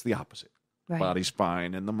people, it's the opposite. Right. Body's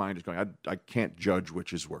fine, and the mind is going, I can't judge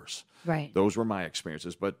which is worse. Right. Those were my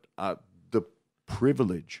experiences. But the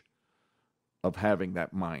privilege of having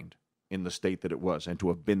that mind in the state that it was and to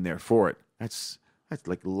have been there for it, that's That's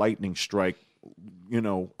like lightning strike,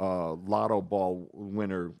 lotto ball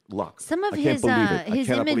winner luck. Some of I can't his believe it. I his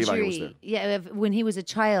cannot believe I was imagery, there. of when he was a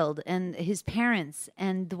child, and his parents,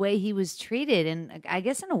 and the way he was treated, and I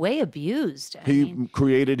guess in a way abused. I He mean,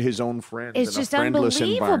 created his own friends it's in just a friendless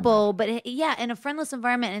environment. unbelievable. But in a friendless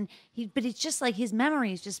environment, but it's just like his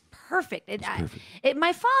memory is just perfect.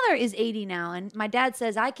 My father is 80 now, and my dad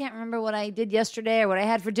says I can't remember what I did yesterday or what I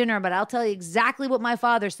had for dinner, but I'll tell you exactly what my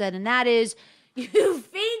father said, and that is, you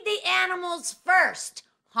feed the animals first,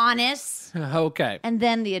 Hannes, Okay. and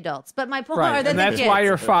then the adults. But my point, Right. or then And the that's kids. why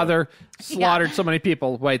your father slaughtered so many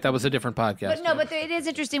people. Wait, that was a different podcast. But it is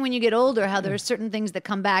interesting when you get older how there are certain things that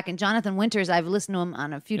come back. And Jonathan Winters, I've listened to him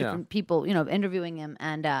on a few different people, interviewing him,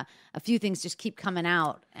 and a few things just keep coming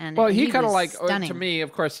out. And Well, he kind of was like, stunning. to me,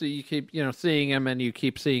 of course, you keep, seeing him and you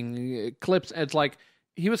keep seeing clips. It's like,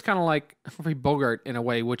 he was kind of like Humphrey Bogart in a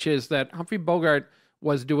way, which is that Humphrey Bogart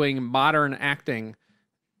was doing modern acting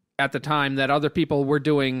at the time that other people were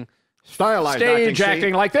doing Stylized stage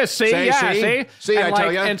acting see? like this. See, See, yeah, see? see? See, and I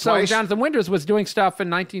tell ya, And so twice. Jonathan Winters was doing stuff in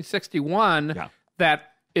 1961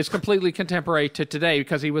 that is completely contemporary to today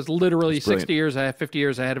because he was literally 50 years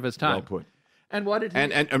ahead of his time. Well put. And what did he...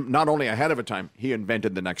 And not only ahead of a time, he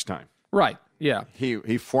invented the next time. Right, yeah.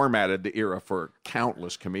 He formatted the era for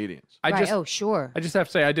countless comedians. Sure. I just have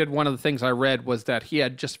to say, I did one of the things I read was that he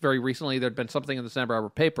had just very recently, there'd been something in the Santa Barbara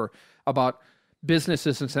paper about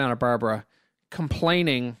businesses in Santa Barbara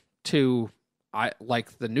complaining to,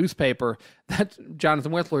 like the newspaper, that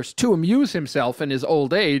Jonathan Winters, to amuse himself in his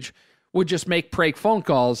old age, would just make prank phone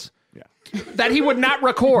calls that he would not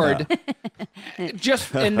record.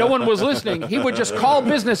 And no one was listening. He would just call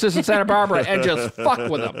businesses in Santa Barbara and just fuck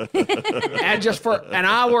with them. And just for an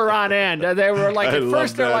hour on end. And they were like, at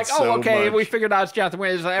first they're like, so okay, much. we figured out it's Jonathan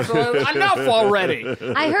Winters. Enough already.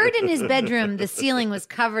 I heard in his bedroom the ceiling was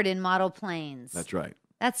covered in model planes. That's right.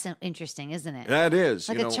 That's so interesting, isn't it? That is.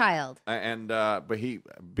 Like a child. And but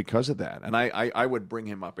because of that, and I would bring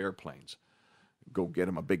him up airplanes. Go get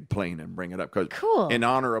him a big plane and bring it up. Cool. In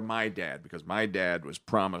honor of my dad, because my dad was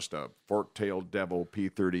promised a fork-tailed Devil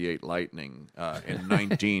P-38 Lightning in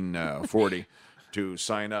 1940 to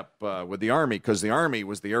sign up with the Army, because the Army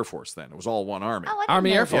was the Air Force then. It was all one Army. Oh, I didn't Army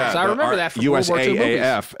know Air that. Force. I remember that from World War II movies.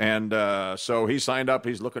 USAAF. And so he signed up.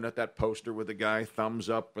 He's looking at that poster with the guy, thumbs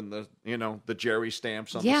up, and the Jerry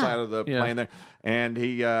stamps on the side of the plane there. And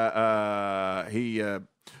he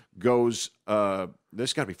goes,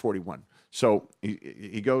 this got to be 41. So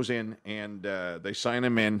he goes in, and they sign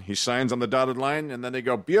him in. He signs on the dotted line, and then they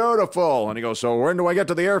go, beautiful. And he goes, so when do I get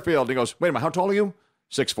to the airfield? And he goes, wait a minute, how tall are you?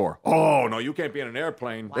 6'4". Oh, no, you can't be in an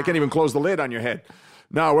airplane. Wow. They can't even close the lid on your head.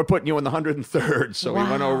 No, we're putting you in the 103rd. So he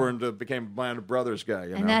went over and became a Band of Brothers guy.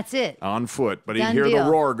 And that's it. On foot. But he'd hear the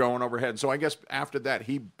roar going overhead. So I guess after that,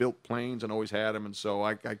 he built planes and always had them. And so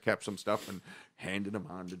I kept some stuff and handed them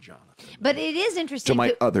on to Jonathan. But it is interesting to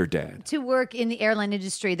my other dad. To work in the airline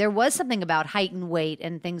industry. There was something about height and weight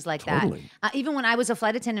and things like that. Even when I was a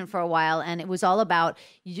flight attendant for a while, and it was all about,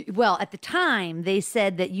 at the time, they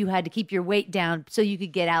said that you had to keep your weight down so you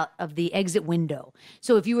could get out of the exit window.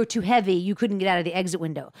 So if you were too heavy, you couldn't get out of the exit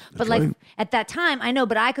window. But at that time, I know,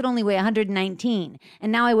 but I could only weigh 119,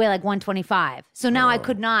 and now I weigh like 125. So now I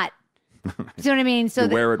could not. You know what I mean? So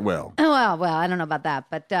wear it well. Well, I don't know about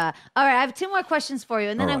that, but all right. I have two more questions for you,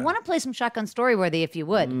 and then I want to play some Shotgun Storyworthy, if you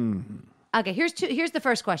would. Okay, here's the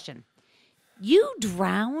first question. You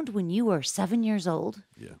drowned when you were 7 years old?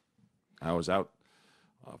 Yeah, I was out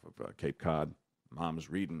off of Cape Cod. Mom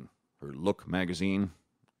was reading her Look magazine,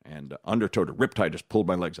 and undertowed a riptide just pulled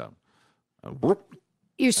my legs out.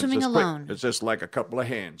 You're swimming alone. It's just like a couple of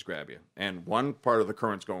hands grab you, and one part of the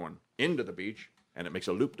current's going into the beach, and it makes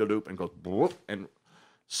a loop-de-loop and goes whoop, and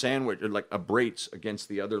sandwich, it like abrates against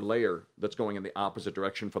the other layer that's going in the opposite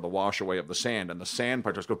direction for the wash away of the sand, and the sand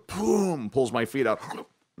part just goes boom, pulls my feet out,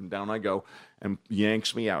 and down I go, and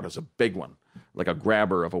yanks me out as a big one, like a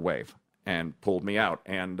grabber of a wave, and pulled me out,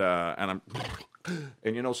 and I'm.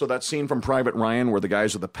 And so that scene from Private Ryan where the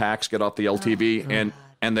guys with the packs get off the LTV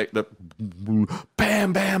and the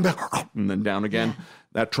bam, bam, bam, and then down again. Yeah.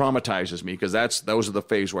 That traumatizes me because those are the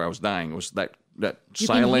phase where I was dying. It was that you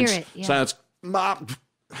silence, can hear it, silence,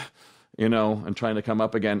 and trying to come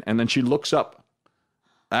up again. And then she looks up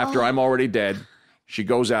after I'm already dead. She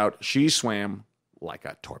goes out. She swam like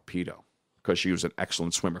a torpedo. Because she was an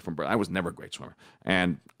excellent swimmer from birth. I was never a great swimmer.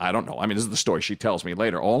 And I don't know. I mean, this is the story she tells me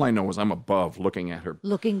later. All I know is I'm above looking at her.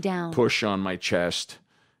 Looking down. Push on my chest.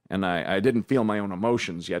 And I didn't feel my own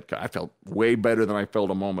emotions yet. I felt way better than I felt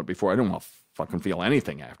a moment before. I didn't want to fucking feel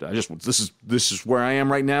anything after. This is where I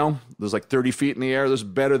am right now. There's like 30 feet in the air. This is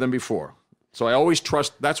better than before. So I always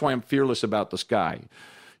trust. That's why I'm fearless about the sky.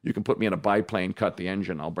 You can put me in a biplane, cut the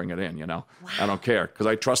engine, I'll bring it in, you know. Wow. I don't care because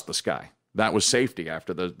I trust the sky. That was safety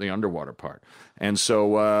after the underwater part. And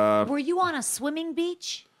so... were you on a swimming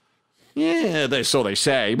beach? Yeah, so they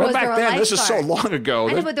say. But Was back there a then, this is so lifeguard? long ago.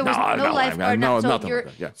 I know, but there was no lifeguard. No, so nothing like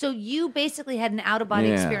that. Yeah. So you basically had an out-of-body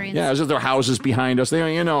experience. Yeah, there were houses behind us.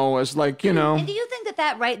 They, you know, it's like, you know. And do you think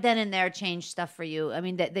that right then and there changed stuff for you? I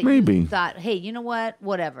mean, that Maybe. you thought, hey, you know what?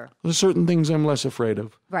 Whatever. There's certain things I'm less afraid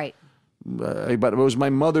of. Right. But it was my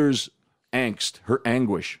mother's angst, her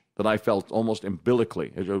anguish, that I felt almost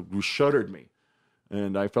umbilically. It shuddered me.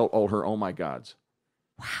 And I felt all her, oh my gods.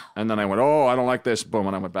 Wow. And then I went, oh, I don't like this. Boom.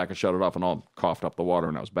 And I went back and shut it off and all coughed up the water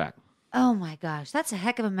and I was back. Oh my gosh. That's a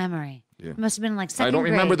heck of a memory. Yeah. It must have been like second I don't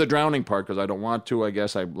grade. remember the drowning part because I don't want to. I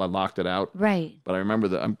guess I locked it out. Right. But I remember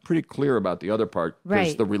that I'm pretty clear about the other part. Because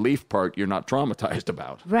Right. the relief part you're not traumatized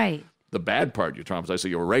about. Right. The bad part you're traumatized, so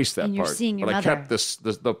you erase that And you're part. seeing your but mother. I kept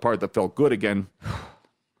the part that felt good again.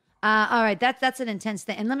 All right, that's an intense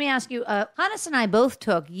thing. And let me ask you, Hannes and I both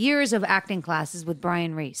took years of acting classes with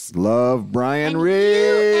Brian Reese. Love Brian And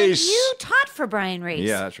Reese. you taught for Brian Reese.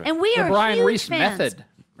 Yeah, that's right. And we The are Brian huge Reese fans. method.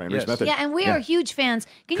 Brian Reese method. Yeah, and we are huge fans.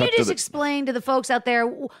 Can Cut you to just the- explain to the folks out there,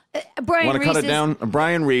 Brian Want to Reese cut it down?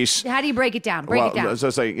 Brian Reese. How do you break it down? Break it down. As I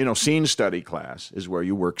say, you know, scene study class is where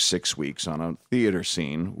you work 6 weeks on a theater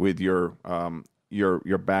scene with your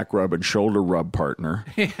back rub and shoulder rub partner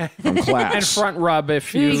from class. And front rub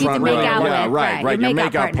if Who you you... get to Front make rub. out Yeah, with. right. Your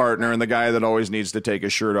makeup partner. partner and the guy that always needs to take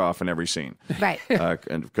his shirt off in every scene. Right.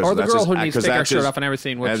 And, 'cause Or the that's girl his- who needs to 'cause take her that's shirt his- off in every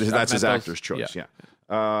scene. Which that's his I've met actor's those- choice, yeah.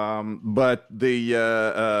 But you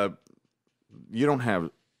don't have,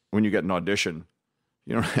 when you get an audition,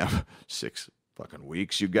 you don't have 6 fucking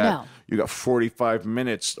weeks. You got 45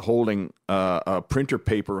 minutes holding a printer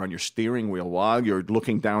paper on your steering wheel while you're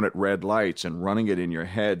looking down at red lights and running it in your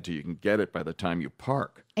head till you can get it by the time you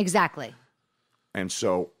park. Exactly. And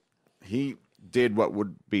so he did what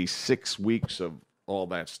would be 6 weeks of all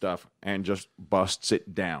that stuff and just busts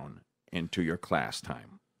it down into your class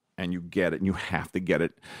time. And you get it, and you have to get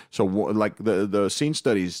it. So like the scene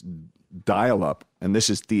studies dial up, and this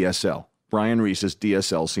is DSL. Brian Reese's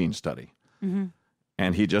DSL scene study. Mm-hmm.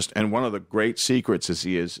 And one of the great secrets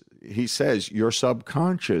he says your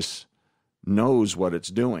subconscious knows what it's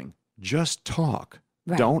doing. Just talk.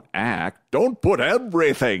 Right. Don't act. Don't put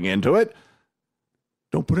everything into it.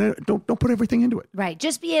 Don't put everything into it. Right.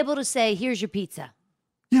 Just be able to say, here's your pizza.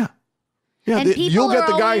 Yeah. Yeah. And You'll get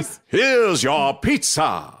the guy, always... here's your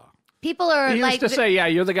pizza. People are He like... used to say, yeah,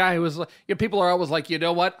 you're the guy who was like, people are always like, you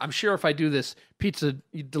know what? I'm sure if I do this pizza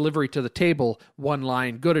delivery to the table one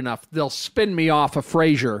line good enough, they'll spin me off of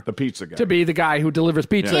Frasier. The pizza guy. To be the guy who delivers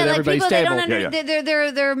pizza Yeah, at like everybody's people, they table.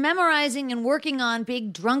 don't they're memorizing and working on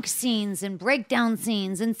big drunk scenes and breakdown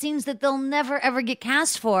scenes and scenes that they'll never ever get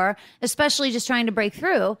cast for, especially just trying to break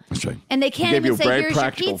through. That's right. And they can't even say, "Here's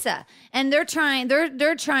practical. your pizza." And they're trying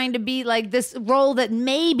to be like this role that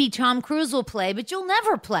maybe Tom Cruise will play, but you'll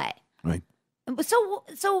never play. Right.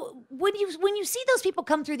 So when you see those people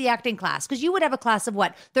come through the acting class, because you would have a class of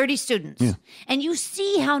 30 students, and you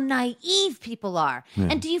see how naive people are,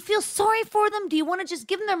 and do you feel sorry for them? Do you want to just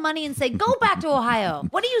give them their money and say, go back to Ohio?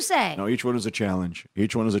 What do you say? No, each one is a challenge.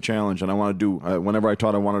 And I want to do, whenever I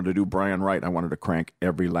taught I wanted to do Brian Wright, I wanted to crank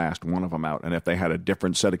every last one of them out. And if they had a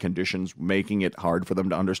different set of conditions making it hard for them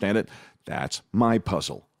to understand it, that's my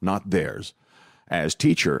puzzle, not theirs. As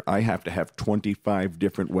teacher, I have to have 25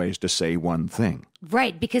 different ways to say one thing.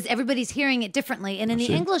 Right, because everybody's hearing it differently. And in the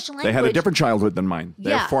English language... They had a different childhood than mine.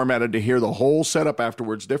 They're Yeah. formatted to hear the whole setup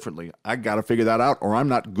afterwards differently. I got to figure that out, or I'm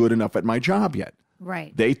not good enough at my job yet.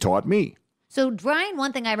 Right. They taught me. So Brian,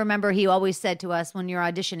 one thing I remember he always said to us when you're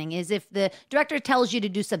auditioning is if the director tells you to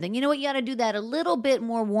do something, you know what, you got to do that a little bit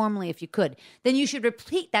more warmly if you could. Then you should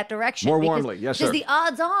repeat that direction. More warmly, yes, sir. Because the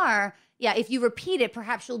odds are... Yeah, if you repeat it,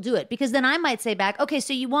 perhaps you'll do it. Because then I might say back, okay,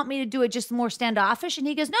 so you want me to do it just more standoffish? And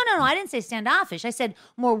he goes, no, I didn't say standoffish. I said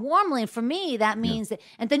more warmly. And for me, that means that,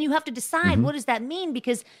 and then you have to decide, what does that mean?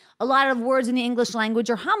 Because a lot of words in the English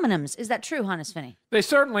language are homonyms. Is that true, Hannes Finney? They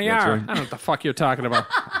certainly That's are. right. I don't know what the fuck you're talking about.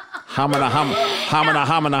 Homina. My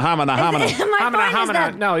point is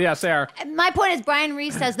that, No, yes, they are. my point is Brian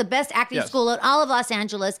Reese has the best acting Yes. school in all of Los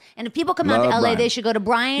Angeles. And if people come out to Love LA, Brian. they should go to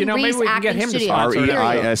Brian You know, maybe Reese we can Acting get him to Studio. sponsor it.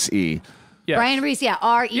 R-E-I-S-E. Yes. Brian Reese, yeah,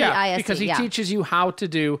 R-E-I-S-E. Yeah, because he yeah. teaches you how to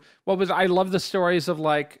do I love the stories of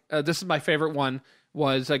this is my favorite one,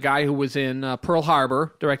 was a guy who was in Pearl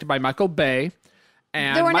Harbor, directed by Michael Bay.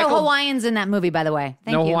 And There were no Michael, Hawaiians in that movie, by the way.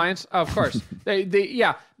 Thank no you. Hawaiians? Oh, of course.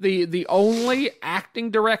 The only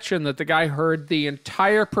acting direction that the guy heard the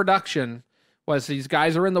entire production was these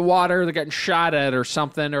guys are in the water, they're getting shot at or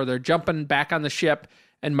something, or they're jumping back on the ship,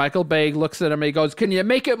 and Michael Bay looks at him and he goes, "Can you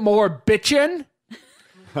make it more bitchin'?"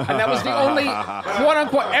 And that was the only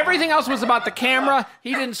quote-unquote, everything else was about the camera.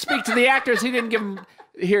 He didn't speak to the actors. He didn't give them,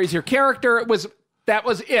 here's your character. That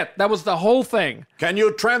was it. That was the whole thing. Can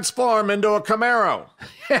you transform into a Camaro?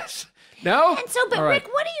 Yes. No? And so, but All right.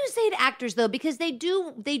 Rick, what do you say to actors though? Because they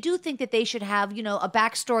do think that they should have, a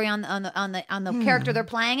backstory on the character they're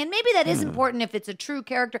playing, and maybe that is important if it's a true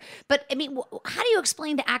character. But I mean, how do you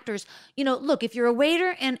explain to actors? Look, if you're a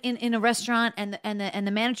waiter in a restaurant and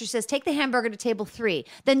the manager says take the hamburger to table 3,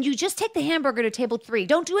 then you just take the hamburger to table 3.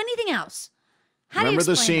 Don't do anything else. How Remember do you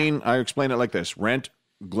the explain scene? that? I explain it like this: Rent,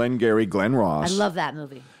 Glengarry Glen Ross. I love that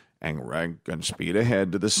movie. And speed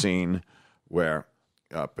ahead to the scene where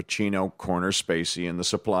Pacino corners Spacey in the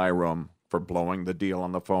supply room for blowing the deal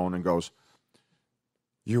on the phone and goes,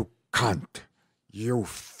 "You cunt, you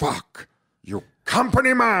fuck, you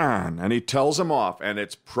company man." And he tells him off, and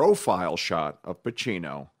it's profile shot of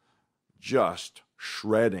Pacino just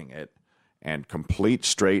shredding it and complete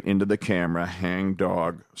straight into the camera,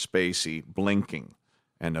 hangdog Spacey blinking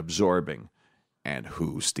and absorbing. And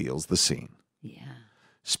who steals the scene? Yeah.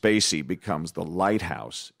 Spacey becomes the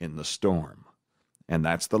lighthouse in the storm. And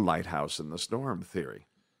that's the lighthouse in the storm theory.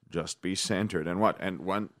 Just be centered. And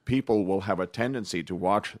when people will have a tendency to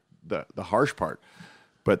watch the harsh part,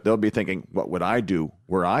 but they'll be thinking, what would I do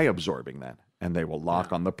were I absorbing that? And they will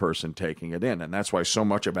lock on the person taking it in. And that's why so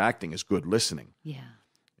much of acting is good listening. Yeah.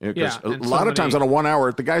 Because a and lot of times on somebody- a 1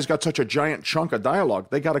 hour, the guy's got such a giant chunk of dialogue,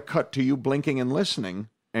 they got to cut to you blinking and listening.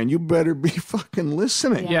 And you better be fucking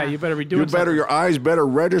listening. Yeah, you better be doing something. Your eyes better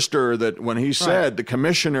register that when he said, the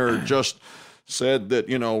commissioner just said that,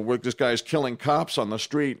 this guy's killing cops on the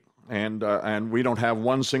street and we don't have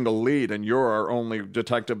one single lead and you're our only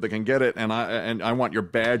detective that can get it. And I want your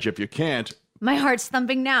badge if you can't. My heart's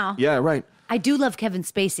thumping now. Yeah, right. I do love Kevin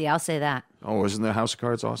Spacey. I'll say that. Oh, isn't the House of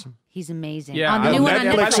Cards awesome? He's amazing. Yeah, on the I- new one on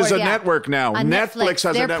Netflix is a yeah. network now. On Netflix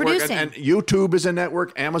has They're a network, producing. and YouTube is a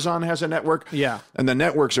network. Amazon has a network. Yeah. And the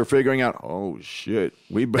networks are figuring out, oh, shit,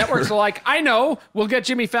 we better. Networks are like, I know, we'll get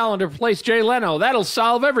Jimmy Fallon to replace Jay Leno. That'll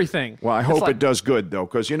solve everything. Well, I It's hope like- it does good, though,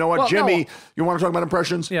 because you know what, Well, Jimmy, no. you want to talk about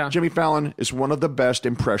impressions? Yeah. Jimmy Fallon is one of the best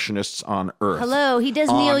impressionists on earth. Hello, he does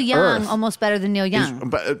On Neil Young Earth. almost better than Neil Young.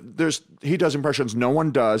 But he does impressions no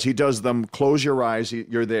one does. He does them, close your eyes,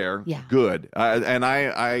 you're there. Yeah. Good. And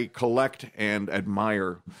I collect and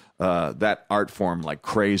admire that art form like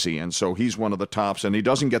crazy. And so he's one of the tops, and he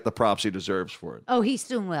doesn't get the props he deserves for it. Oh, he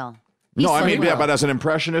soon will. He No, I soon mean, will. yeah, but as an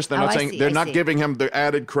impressionist, they're Oh, not I saying see, they're I not see. giving him the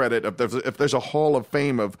added credit. If there's a hall of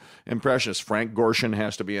fame of impressionists, Frank Gorshin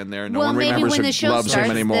has to be in there. No well, one maybe remembers when or the show loves starts,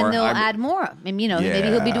 him anymore. then they'll add more. I mean, maybe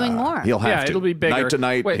he'll be doing more. He'll have Yeah, to. it'll be bigger. Night to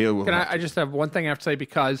night. Wait, He'll can have I to. just have one thing I have to say,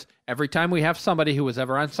 because every time we have somebody who was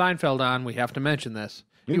ever on Seinfeld on, we have to mention this.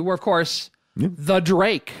 You were, of course, the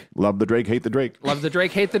Drake. Love the Drake, hate the Drake. Love the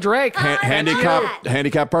Drake, hate the Drake.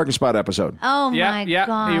 Handicap parking spot episode. Oh Yeah, my yeah,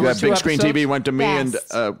 god! he That was big two screen episodes. TV went to me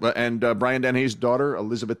Best. and Brian Dennehy's daughter,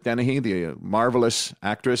 Elizabeth Dennehy, the marvelous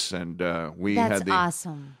actress, and we That's had the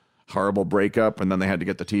awesome. horrible breakup, and then they had to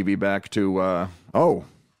get the TV back to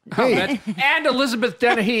And Elizabeth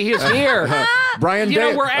Dennehy is here. Brian.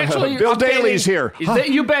 We're actually Bill updating- Daly's here.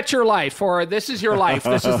 You Bet Your Life, or This Is Your Life.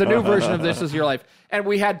 This is the new version of This Is Your Life. And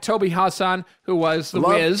we had Toby Hassan, who was the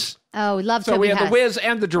Love- Wiz. Oh, we love So Toby we had Huss. the Wiz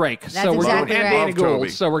and the Drake. That's so we're exactly going, right. and Dana Love Toby.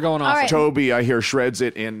 Gould. So we're going awesome. right. Toby, I hear, shreds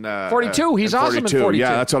it in 42. He's awesome in 42.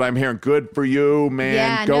 Yeah, that's what I'm hearing. Good for you, man.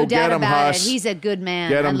 Yeah, Go no get doubt him, about Huss. it. He's a good man.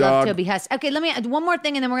 Get I him, love dog. Toby Huss. Okay, let me one more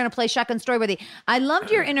thing, and then we're going to play Shotgun Storyworthy. I loved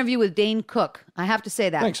your interview with Dane Cook. I have to say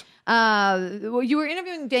that. Thanks. Well, you were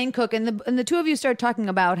interviewing Dane Cook, and the two of you started talking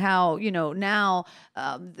about how now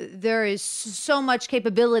there is so much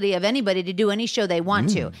capability of anybody to do any show they want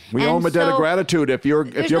to. We And owe him a debt of so- gratitude. If you're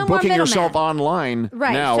There's no more booking yourself middleman. online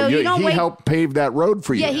Right, now, so you don't he wait- helped pave that road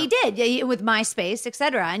for you. Yeah, he did. Yeah, with MySpace,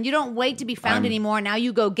 etc. And you don't wait to be found anymore. Now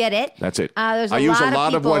you go get it. That's it. There's I use a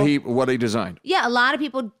lot of people, what he designed. Yeah, a lot of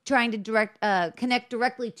people trying to connect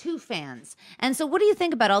directly to fans. And so, what do you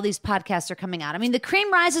think about all these podcasts are coming out? I mean, the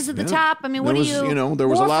cream rises at the top. I mean, what There do was, you? there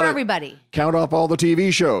was more a lot for of everybody. Count off all the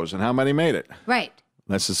TV shows and how many made it. Right.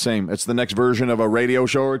 That's the same. It's the next version of a radio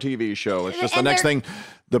show or TV show. It's just the And next they're- thing.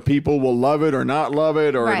 the people will love it or not love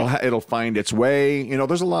it, or Right. it'll find its way. You know,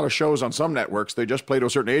 there's a lot of shows on some networks. They just play to a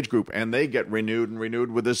certain age group, and they get renewed and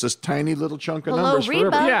renewed with this tiny little chunk of Hello, numbers Reba.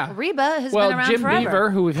 forever. Yeah. Reba has Well, been around Jim forever. Beaver,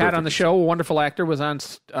 who we've had on the show, a wonderful actor, was on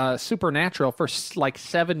Supernatural for like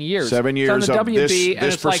 7 years. 7 It's on years the of WB, and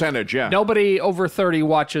this it's like percentage, yeah. Nobody over 30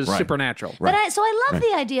 watches Right. Supernatural. But I love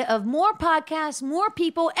the idea of more podcasts, more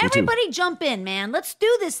people. Everybody jump in, man. Let's do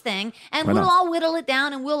this thing, and Why we'll not? all whittle it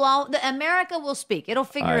down, and America will speak. It'll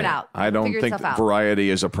figure it out. I It'll don't figure think itself out. variety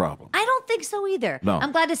is a problem. I don't think so either. No.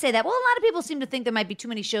 I'm glad to say that. Well, a lot of people seem to think there might be too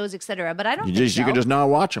many shows, etc. But I don't You think just so. you can just not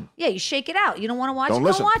watch them. Yeah, you shake it out. You don't want to watch Don't it,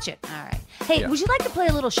 listen. don't watch it. All right. Hey, would you like to play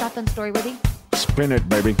a little shotgun story with you? Spin it,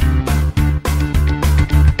 baby.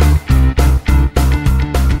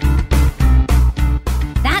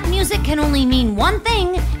 That music can only mean one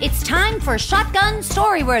thing. It's time for Shotgun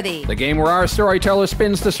Storyworthy. The game where our storyteller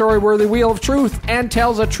spins the story-worthy wheel of truth and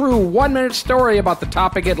tells a true 1-minute story about the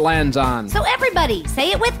topic it lands on. So everybody,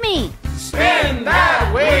 say it with me. Spin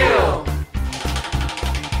that wheel!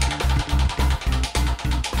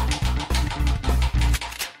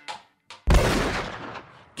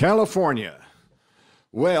 California.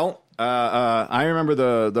 Well, I remember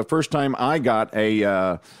the first time I got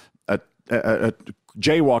a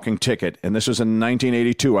jaywalking ticket, and this was in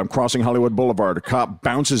 1982. I'm crossing Hollywood Boulevard. A cop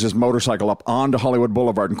bounces his motorcycle up onto Hollywood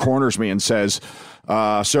Boulevard and corners me and says,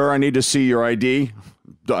 "Sir, I need to see your ID."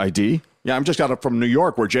 The ID? Yeah, I'm just got up from New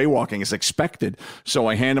York where jaywalking is expected. So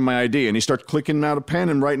I hand him my ID, and he starts clicking out a pen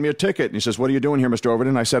and writing me a ticket. And he says, "What are you doing here, Mr.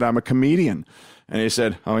 Overton?" I said, "I'm a comedian." And he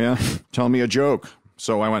said, "Oh, yeah? Tell me a joke."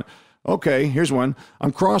 So I went, "Okay, here's one.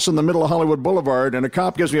 I'm crossing the middle of Hollywood Boulevard, and a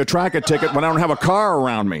cop gives me a traffic ticket when I don't have a car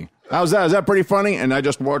around me. How's that? Is that pretty funny?" And I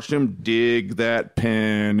just watched him dig that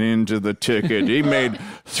pen into the ticket. He made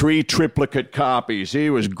 3 triplicate copies.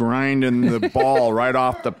 He was grinding the ball right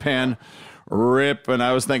off the pen. Rip. And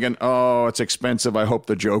I was thinking, oh, it's expensive. I hope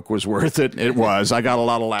the joke was worth it. It was. I got a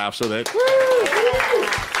lot of laughs with it.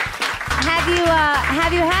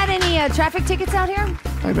 Have you had any traffic tickets out here?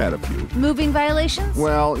 I've had a few. Moving violations?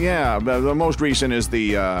 Well, yeah. The most recent is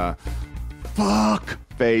the fuck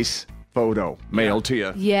face photo mailed to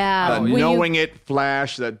you. Yeah. The when knowing it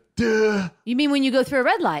flash, that duh. you mean when you go through a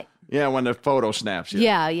red light? Yeah, when the photo snaps you.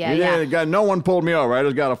 Yeah. No one pulled me over. I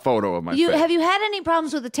just got a photo of my face. Have you had any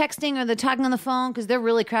problems with the texting or the talking on the phone? Because they're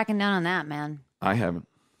really cracking down on that, man. I haven't.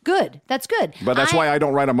 Good. That's good. But that's why I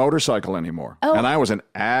don't ride a motorcycle anymore. Oh. And I was an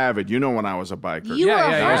avid, when I was a biker. You were a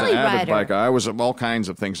I was Harley an avid rider. biker. I was all kinds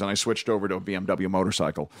of things, and I switched over to a BMW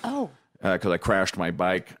motorcycle. Oh. Because I crashed my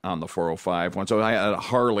bike on the 405 once. So I had a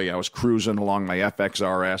Harley. I was cruising along my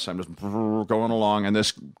FXRS. I'm just going along, and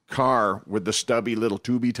this car with the stubby little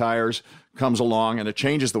tubey tires comes along, and it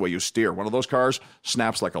changes the way you steer. One of those cars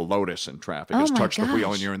snaps like a Lotus in traffic. Oh, Just my touched the wheel,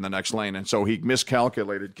 gosh. and you're in the next lane. And so he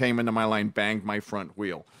miscalculated, came into my lane, banged my front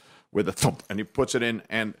wheel with a thump, and he puts it in,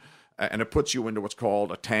 and it puts you into what's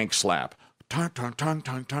called a tank slap. Tung, tung, tung,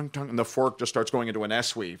 tung, tung, tung, and the fork just starts going into an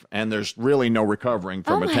S-weave, and there's really no recovering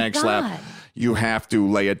from Oh a my tank God. slap. You have to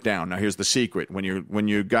lay it down. Now, here's the secret. When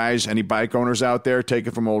you guys, any bike owners out there, take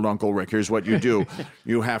it from old Uncle Rick. Here's what you do.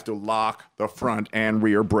 You have to lock the front and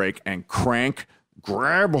rear brake and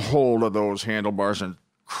grab hold of those handlebars and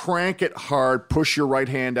crank it hard, push your right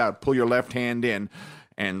hand out, pull your left hand in,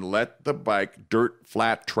 and let the bike dirt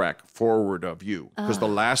flat track forward of you. Because the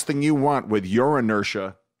last thing you want with your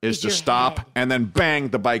inertia is to your stop, head. and then bang,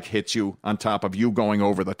 the bike hits you on top of you going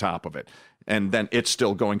over the top of it. And then it's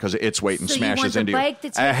still going because of its weight and So you smashes want the into bike you.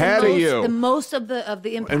 to take Ahead of you. the most of the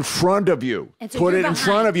impact. In front of you. And so Put you're it in behind.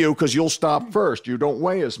 front of you because you'll stop first. You don't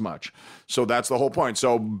weigh as much. So that's the whole point.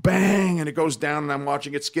 So bang, and it goes down, and I'm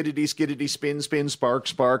watching it skiddity, skiddity, spin, spin, spark,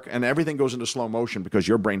 spark, and everything goes into slow motion because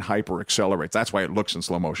your brain hyper accelerates. That's why it looks in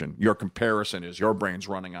slow motion. Your comparison is your brain's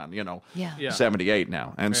running on, Yeah. 78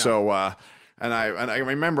 now. And so and I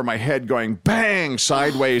remember my head going bang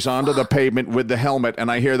sideways onto the pavement with the helmet,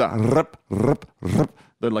 and I hear the rup, rup, rup.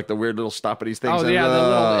 They're like the weird little stoppity things. Oh, yeah,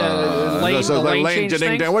 the little lane change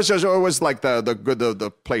things. It was like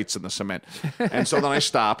the plates in the cement. And so then I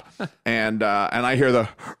stop, and I hear the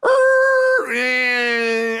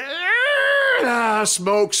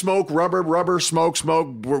smoke, rubber, smoke,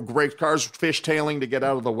 great cars fishtailing to get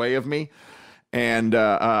out of the way of me. And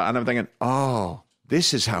I'm thinking, oh,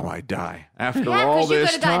 this is how I die after Yeah, all 'cause you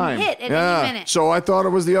this could've gotten time. hit at any minute. So I thought it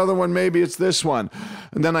was the other one. Maybe it's this one.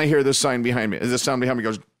 And then I hear this sign behind me. The sound behind me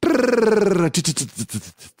goes,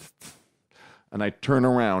 and I turn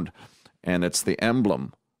around, and it's the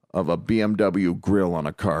emblem of a BMW grill on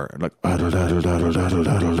a car, and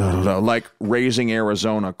like raising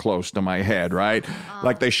Arizona close to my head, right?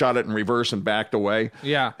 Like they shot it in reverse and backed away.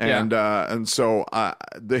 Yeah, and so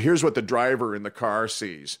here's what the driver in the car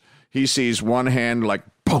sees. He sees one hand like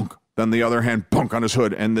punk, then the other hand punk on his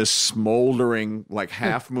hood, and this smoldering like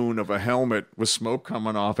half moon of a helmet with smoke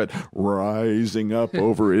coming off it rising up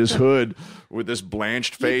over his hood with this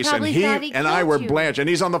blanched face, and I were blanched, and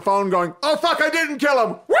he's on the phone going, "Oh fuck, I didn't kill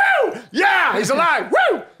him! Woo! Yeah, he's alive!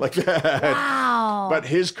 Woo!" Like that. Wow. But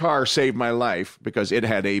his car saved my life because it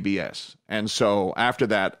had ABS. And so after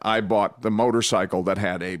that, I bought the motorcycle that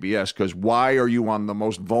had ABS, because why are you on the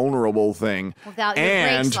most vulnerable thing without your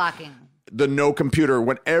brakes locking? The no computer,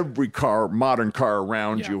 when every car, modern car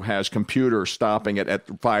around you has computer stopping it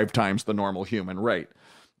at 5 times the normal human rate.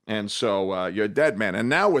 And so you're dead, man. And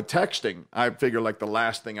now with texting, I figure like the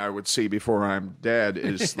last thing I would see before I'm dead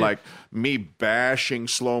is like me bashing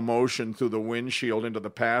slow motion through the windshield into the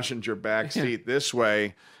passenger back seat this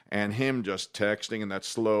way, and him just texting in that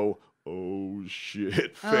slow, oh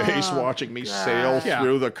shit face, watching me sail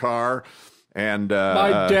through the car. And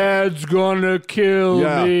my dad's gonna kill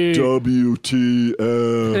me.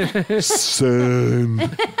 WTF, son.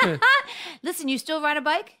 Listen, you still ride a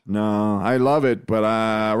bike? No, I love it, but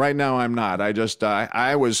right now I'm not. I just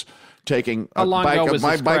I was taking a bike.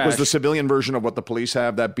 My bike was the civilian version of what the police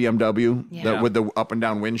have, that BMW that with the up and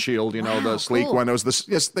down windshield, the sleek one. It was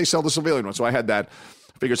they sell the civilian one. So I had that.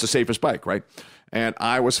 I figure it's the safest bike, right? And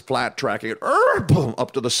I was flat tracking it boom,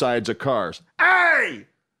 up to the sides of cars. Hey!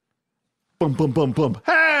 Boom, boom, boom, boom.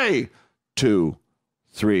 Hey! 2,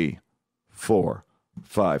 3, 4,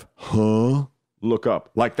 5. Huh? Look up.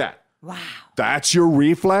 Like that. Wow. That's your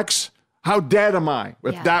reflex? How dead am I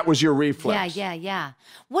if that was your reflex? Yeah.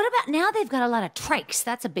 What about now they've got a lot of trikes?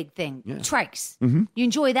 That's a big thing. Yeah. Trikes. Mm-hmm. You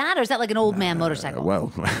enjoy that, or is that like an old man motorcycle?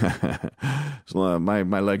 Well, my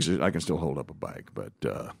legs, I can still hold up a bike, but...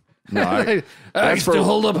 No, I can still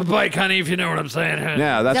hold up a bike, honey, if you know what I'm saying.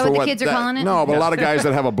 Yeah, that's is that what the kids are calling it? No, but a lot of guys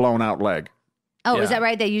that have a blown out leg. Oh, is that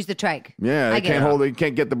right? They use the trike. Yeah, they can't hold it. You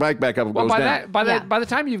can't get the bike back up. It goes down. By the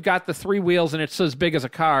time you've got the 3 wheels and it's as big as a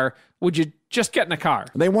car, would you just get in a car?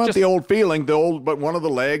 They want the old feeling, but one of the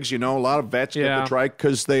legs, a lot of vets get the trike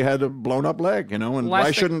because they had a blown up leg, and why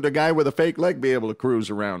shouldn't a guy with a fake leg be able to cruise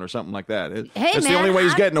around or something like that? It's the only way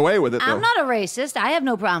he's getting away with it, though. I'm not a racist. I have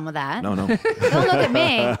no problem with that. No. Don't look at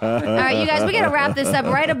me. All right, you guys, we got to wrap this up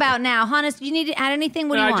right about now. Hannes, do you need to add anything?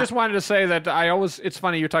 What do you want? I just wanted to say that it's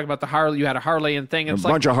funny you're talking about the Harley. You had a Harley and thing. It's a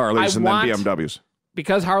bunch of Harleys and then BMWs.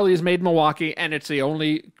 Because Harley is made in Milwaukee and it's the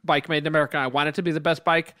only bike made in America, I want it to be the best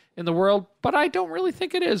bike in the world, but I don't really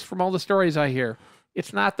think it is from all the stories I hear.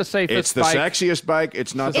 It's not the safest bike. It's the sexiest bike.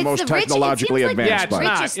 It's not the most technologically advanced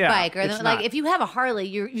bike. It's the richest bike. Or if you have a Harley,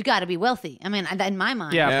 you got to be wealthy. I mean, in my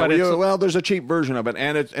mind. Yeah, but there's a cheap version of it,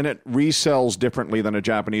 and it resells differently than a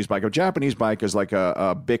Japanese bike. A Japanese bike is like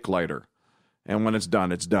a Bic lighter, and when it's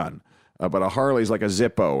done, it's done. But a Harley's like a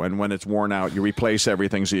Zippo, and when it's worn out, you replace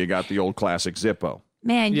everything, so you got the old classic Zippo.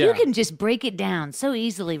 Man, you can just break it down so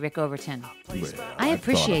easily, Rick Overton. Well, I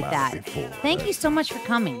appreciate that. Thank you so much for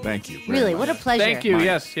coming. Thank you. Really, what a pleasure. Thank you.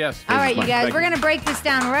 Yes. All right, you guys, we're going to break this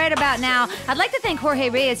down right about now. I'd like to thank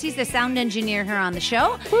Jorge Reyes. He's the sound engineer here on the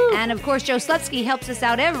show. Woo. And, of course, Joe Slutsky helps us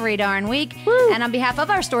out every darn week. Woo. And on behalf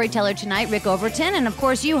of our storyteller tonight, Rick Overton, and, of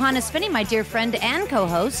course, you, Hannes Finney, my dear friend and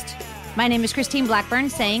co-host, my name is Christine Blackburn,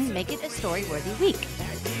 saying make it a story-worthy week.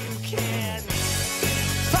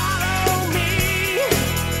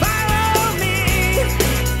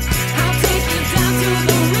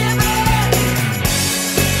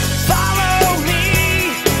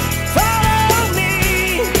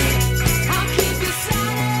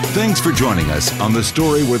 Thanks for joining us on the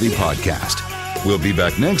Storyworthy Podcast. We'll be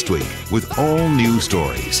back next week with all new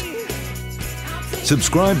stories.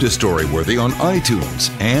 Subscribe to Storyworthy on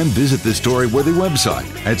iTunes and visit the Storyworthy website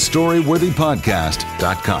at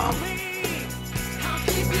storyworthypodcast.com.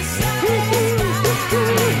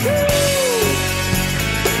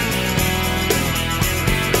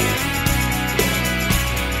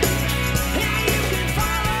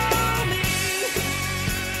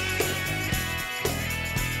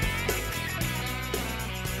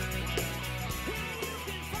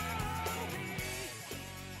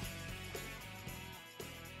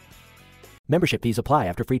 Membership fees apply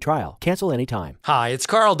after free trial. Cancel anytime. Hi, it's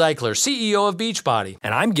Carl Deichler, CEO of Beachbody,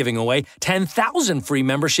 and I'm giving away 10,000 free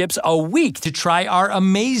memberships a week to try our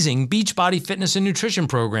amazing Beachbody fitness and nutrition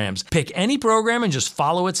programs. Pick any program and just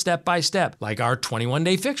follow it step by step, like our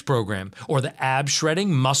 21-day fix program or the ab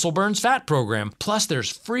shredding muscle burns fat program. Plus,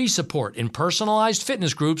 there's free support in personalized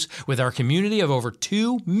fitness groups with our community of over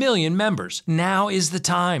 2 million members. Now is the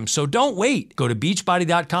time, so don't wait. Go to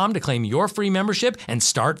beachbody.com to claim your free membership and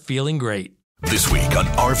start feeling great. This week on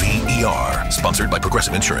RVER, sponsored by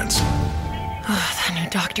Progressive Insurance. That new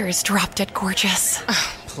doctor is drop dead gorgeous.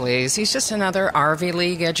 Oh, please, he's just another RV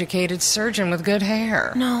League educated surgeon with good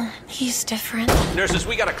hair. No, he's different. Nurses,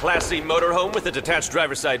 we got a Class C motorhome with a detached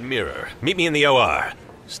driver's side mirror. Meet me in the OR.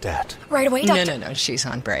 Stat. Right away, doctor. No, she's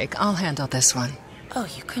on break. I'll handle this one. Oh,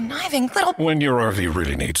 you conniving little... When your RV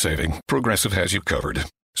really needs saving, Progressive has you covered.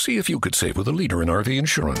 See if you could save with a leader in RV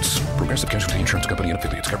insurance. Progressive Casualty Insurance Company and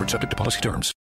affiliates, covered subject to policy terms.